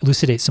to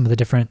elucidate some of the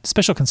different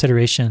special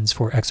considerations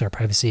for XR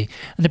privacy.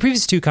 In the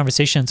previous 2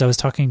 conversations, I was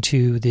talking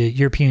to the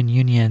European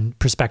Union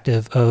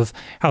perspective of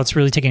how it's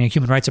really taking a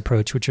human rights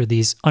approach, which are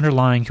these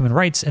underlying human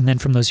rights, and then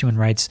from those human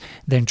rights,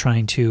 then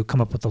trying to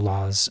come up with the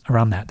laws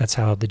around that. That's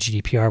how the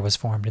GDPR was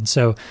formed. And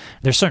so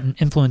there's certain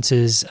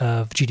influences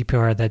of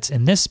GDPR that's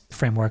in this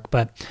framework,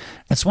 but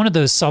it's one of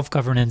those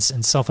self-governance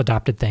and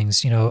self-adopted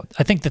things.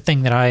 I think the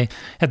thing that I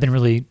have been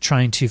really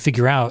trying to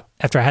figure out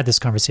after I had this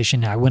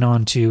conversation, I went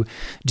on to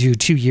do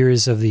 2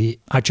 years of the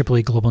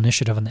IEEE Global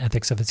Initiative on the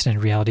Ethics of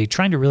Extended Reality,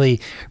 trying to really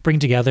bring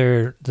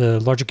together the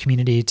larger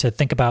community to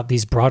think about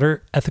these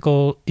broader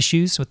ethical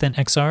issues within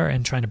XR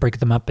and trying to break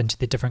them up into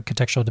the different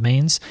contextual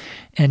domains.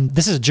 And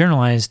this is a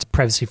generalized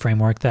privacy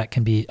framework that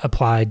can be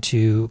applied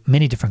to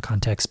many different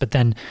contexts. But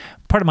then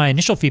part of my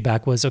initial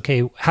feedback was,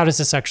 okay, how does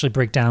this actually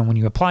break down when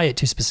you apply it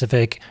to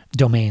specific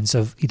domains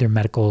of either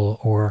medical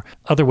or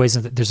other ways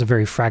that there's a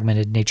very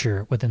fragmented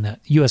nature within the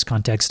US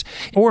context?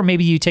 Or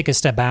maybe you take a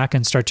step back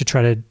and start to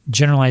try to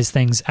generalize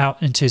things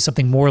out into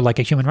something more like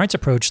a human rights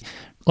approach,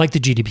 like the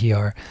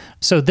GDPR.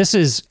 So this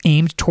is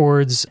aimed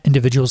towards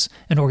individuals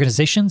and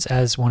organizations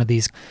as one of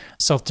these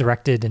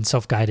self-directed and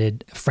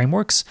self-guided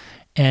frameworks.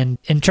 And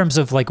in terms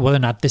of like whether or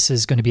not this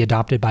is going to be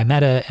adopted by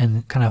Meta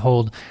and kind of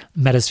hold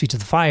Meta's feet to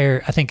the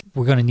fire, I think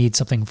we're going to need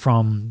something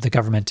from the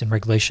government and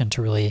regulation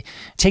to really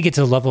take it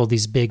to the level of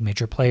these big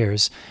major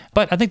players.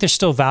 But I think there's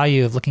still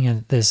value of looking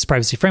at this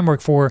privacy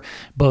framework for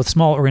both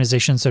small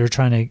organizations that are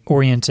trying to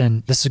orient,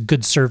 and this is a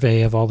good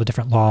survey of all the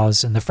different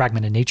laws and the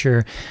fragmented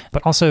nature,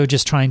 but also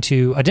just trying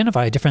to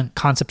identify different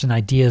concepts and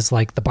ideas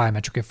like the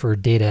biometric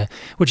inferred data,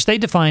 which they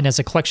define as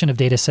a collection of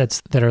data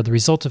sets that are the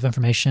result of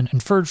information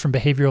inferred from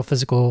behavioral,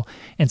 physical,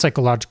 and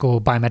psychological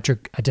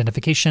biometric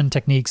identification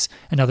techniques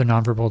and other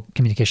nonverbal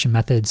communication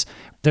methods.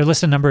 They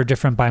list a number of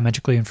different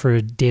biometrically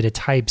inferred data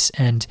types,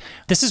 and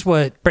this is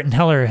what Britton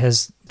Heller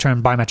has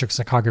termed biometric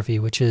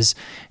psychography, which is,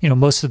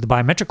 most of the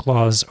biometric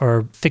laws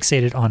are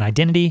fixated on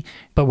identity,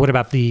 but what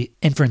about the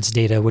inference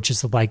data, which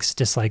is the likes,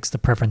 dislikes, the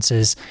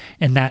preferences,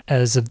 and that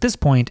as of this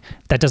point,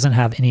 that doesn't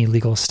have any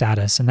legal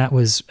status. And that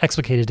was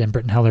explicated in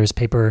Britton Heller's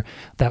paper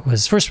that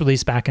was first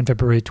released back in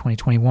February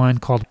 2021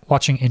 called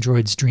Watching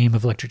Androids Dream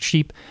of Electric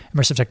Sheep,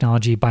 Immersive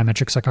Technology,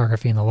 Biometric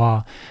Psychography in the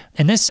Law.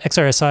 And this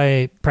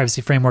XRSI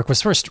privacy framework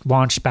was first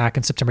launched back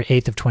on September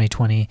 8th of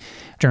 2020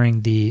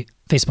 during the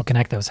Facebook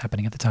Connect that was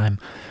happening at the time.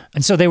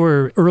 And so they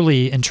were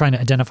early in trying to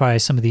identify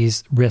some of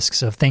these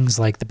risks of things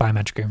like the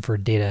biometric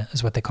inferred data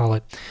is what they call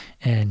it,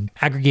 and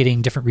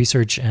aggregating different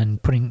research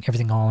and putting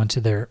everything all into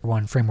their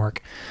one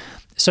framework.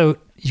 So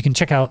you can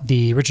check out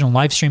the original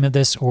live stream of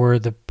this or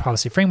the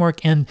policy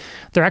framework, and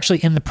they're actually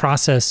in the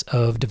process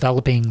of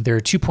developing their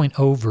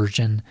 2.0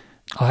 version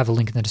I'll have a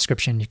link in the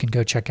description. You can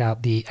go check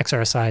out the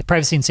XRSI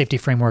Privacy and Safety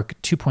Framework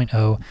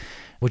 2.0,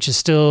 which is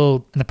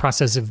still in the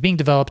process of being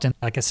developed. And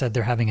like I said,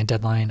 they're having a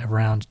deadline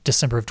around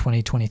December of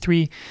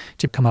 2023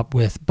 to come up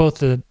with both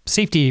the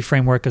safety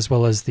framework as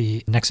well as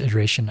the next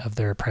iteration of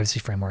their privacy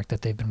framework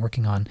that they've been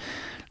working on.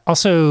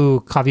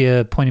 Also,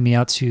 Kavya pointed me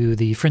out to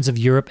the Friends of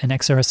Europe and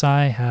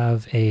XRSI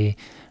have a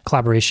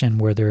collaboration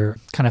where they're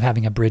kind of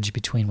having a bridge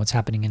between what's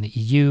happening in the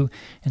EU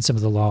and some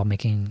of the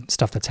lawmaking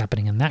stuff that's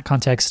happening in that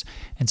context.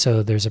 And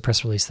so there's a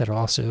press release that will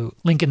also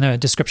link in the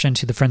description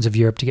to the Friends of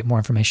Europe to get more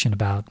information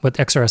about what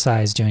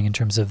XRSI is doing in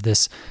terms of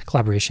this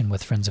collaboration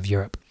with Friends of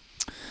Europe.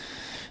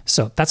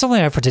 So that's all I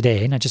have for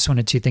today. And I just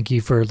wanted to thank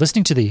you for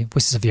listening to the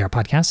Voices of VR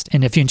podcast.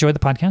 And if you enjoyed the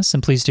podcast,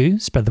 then please do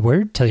spread the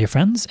word, tell your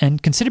friends,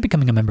 and consider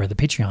becoming a member of the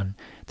Patreon.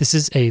 This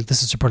is a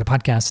listener-supported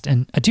podcast,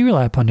 and I do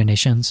rely upon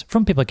donations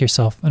from people like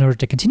yourself in order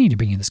to continue to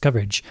bring you this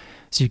coverage.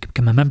 So you can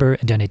become a member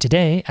and donate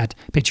today at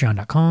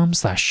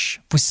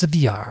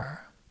patreon.com/voicesofvr.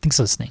 Thanks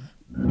for listening.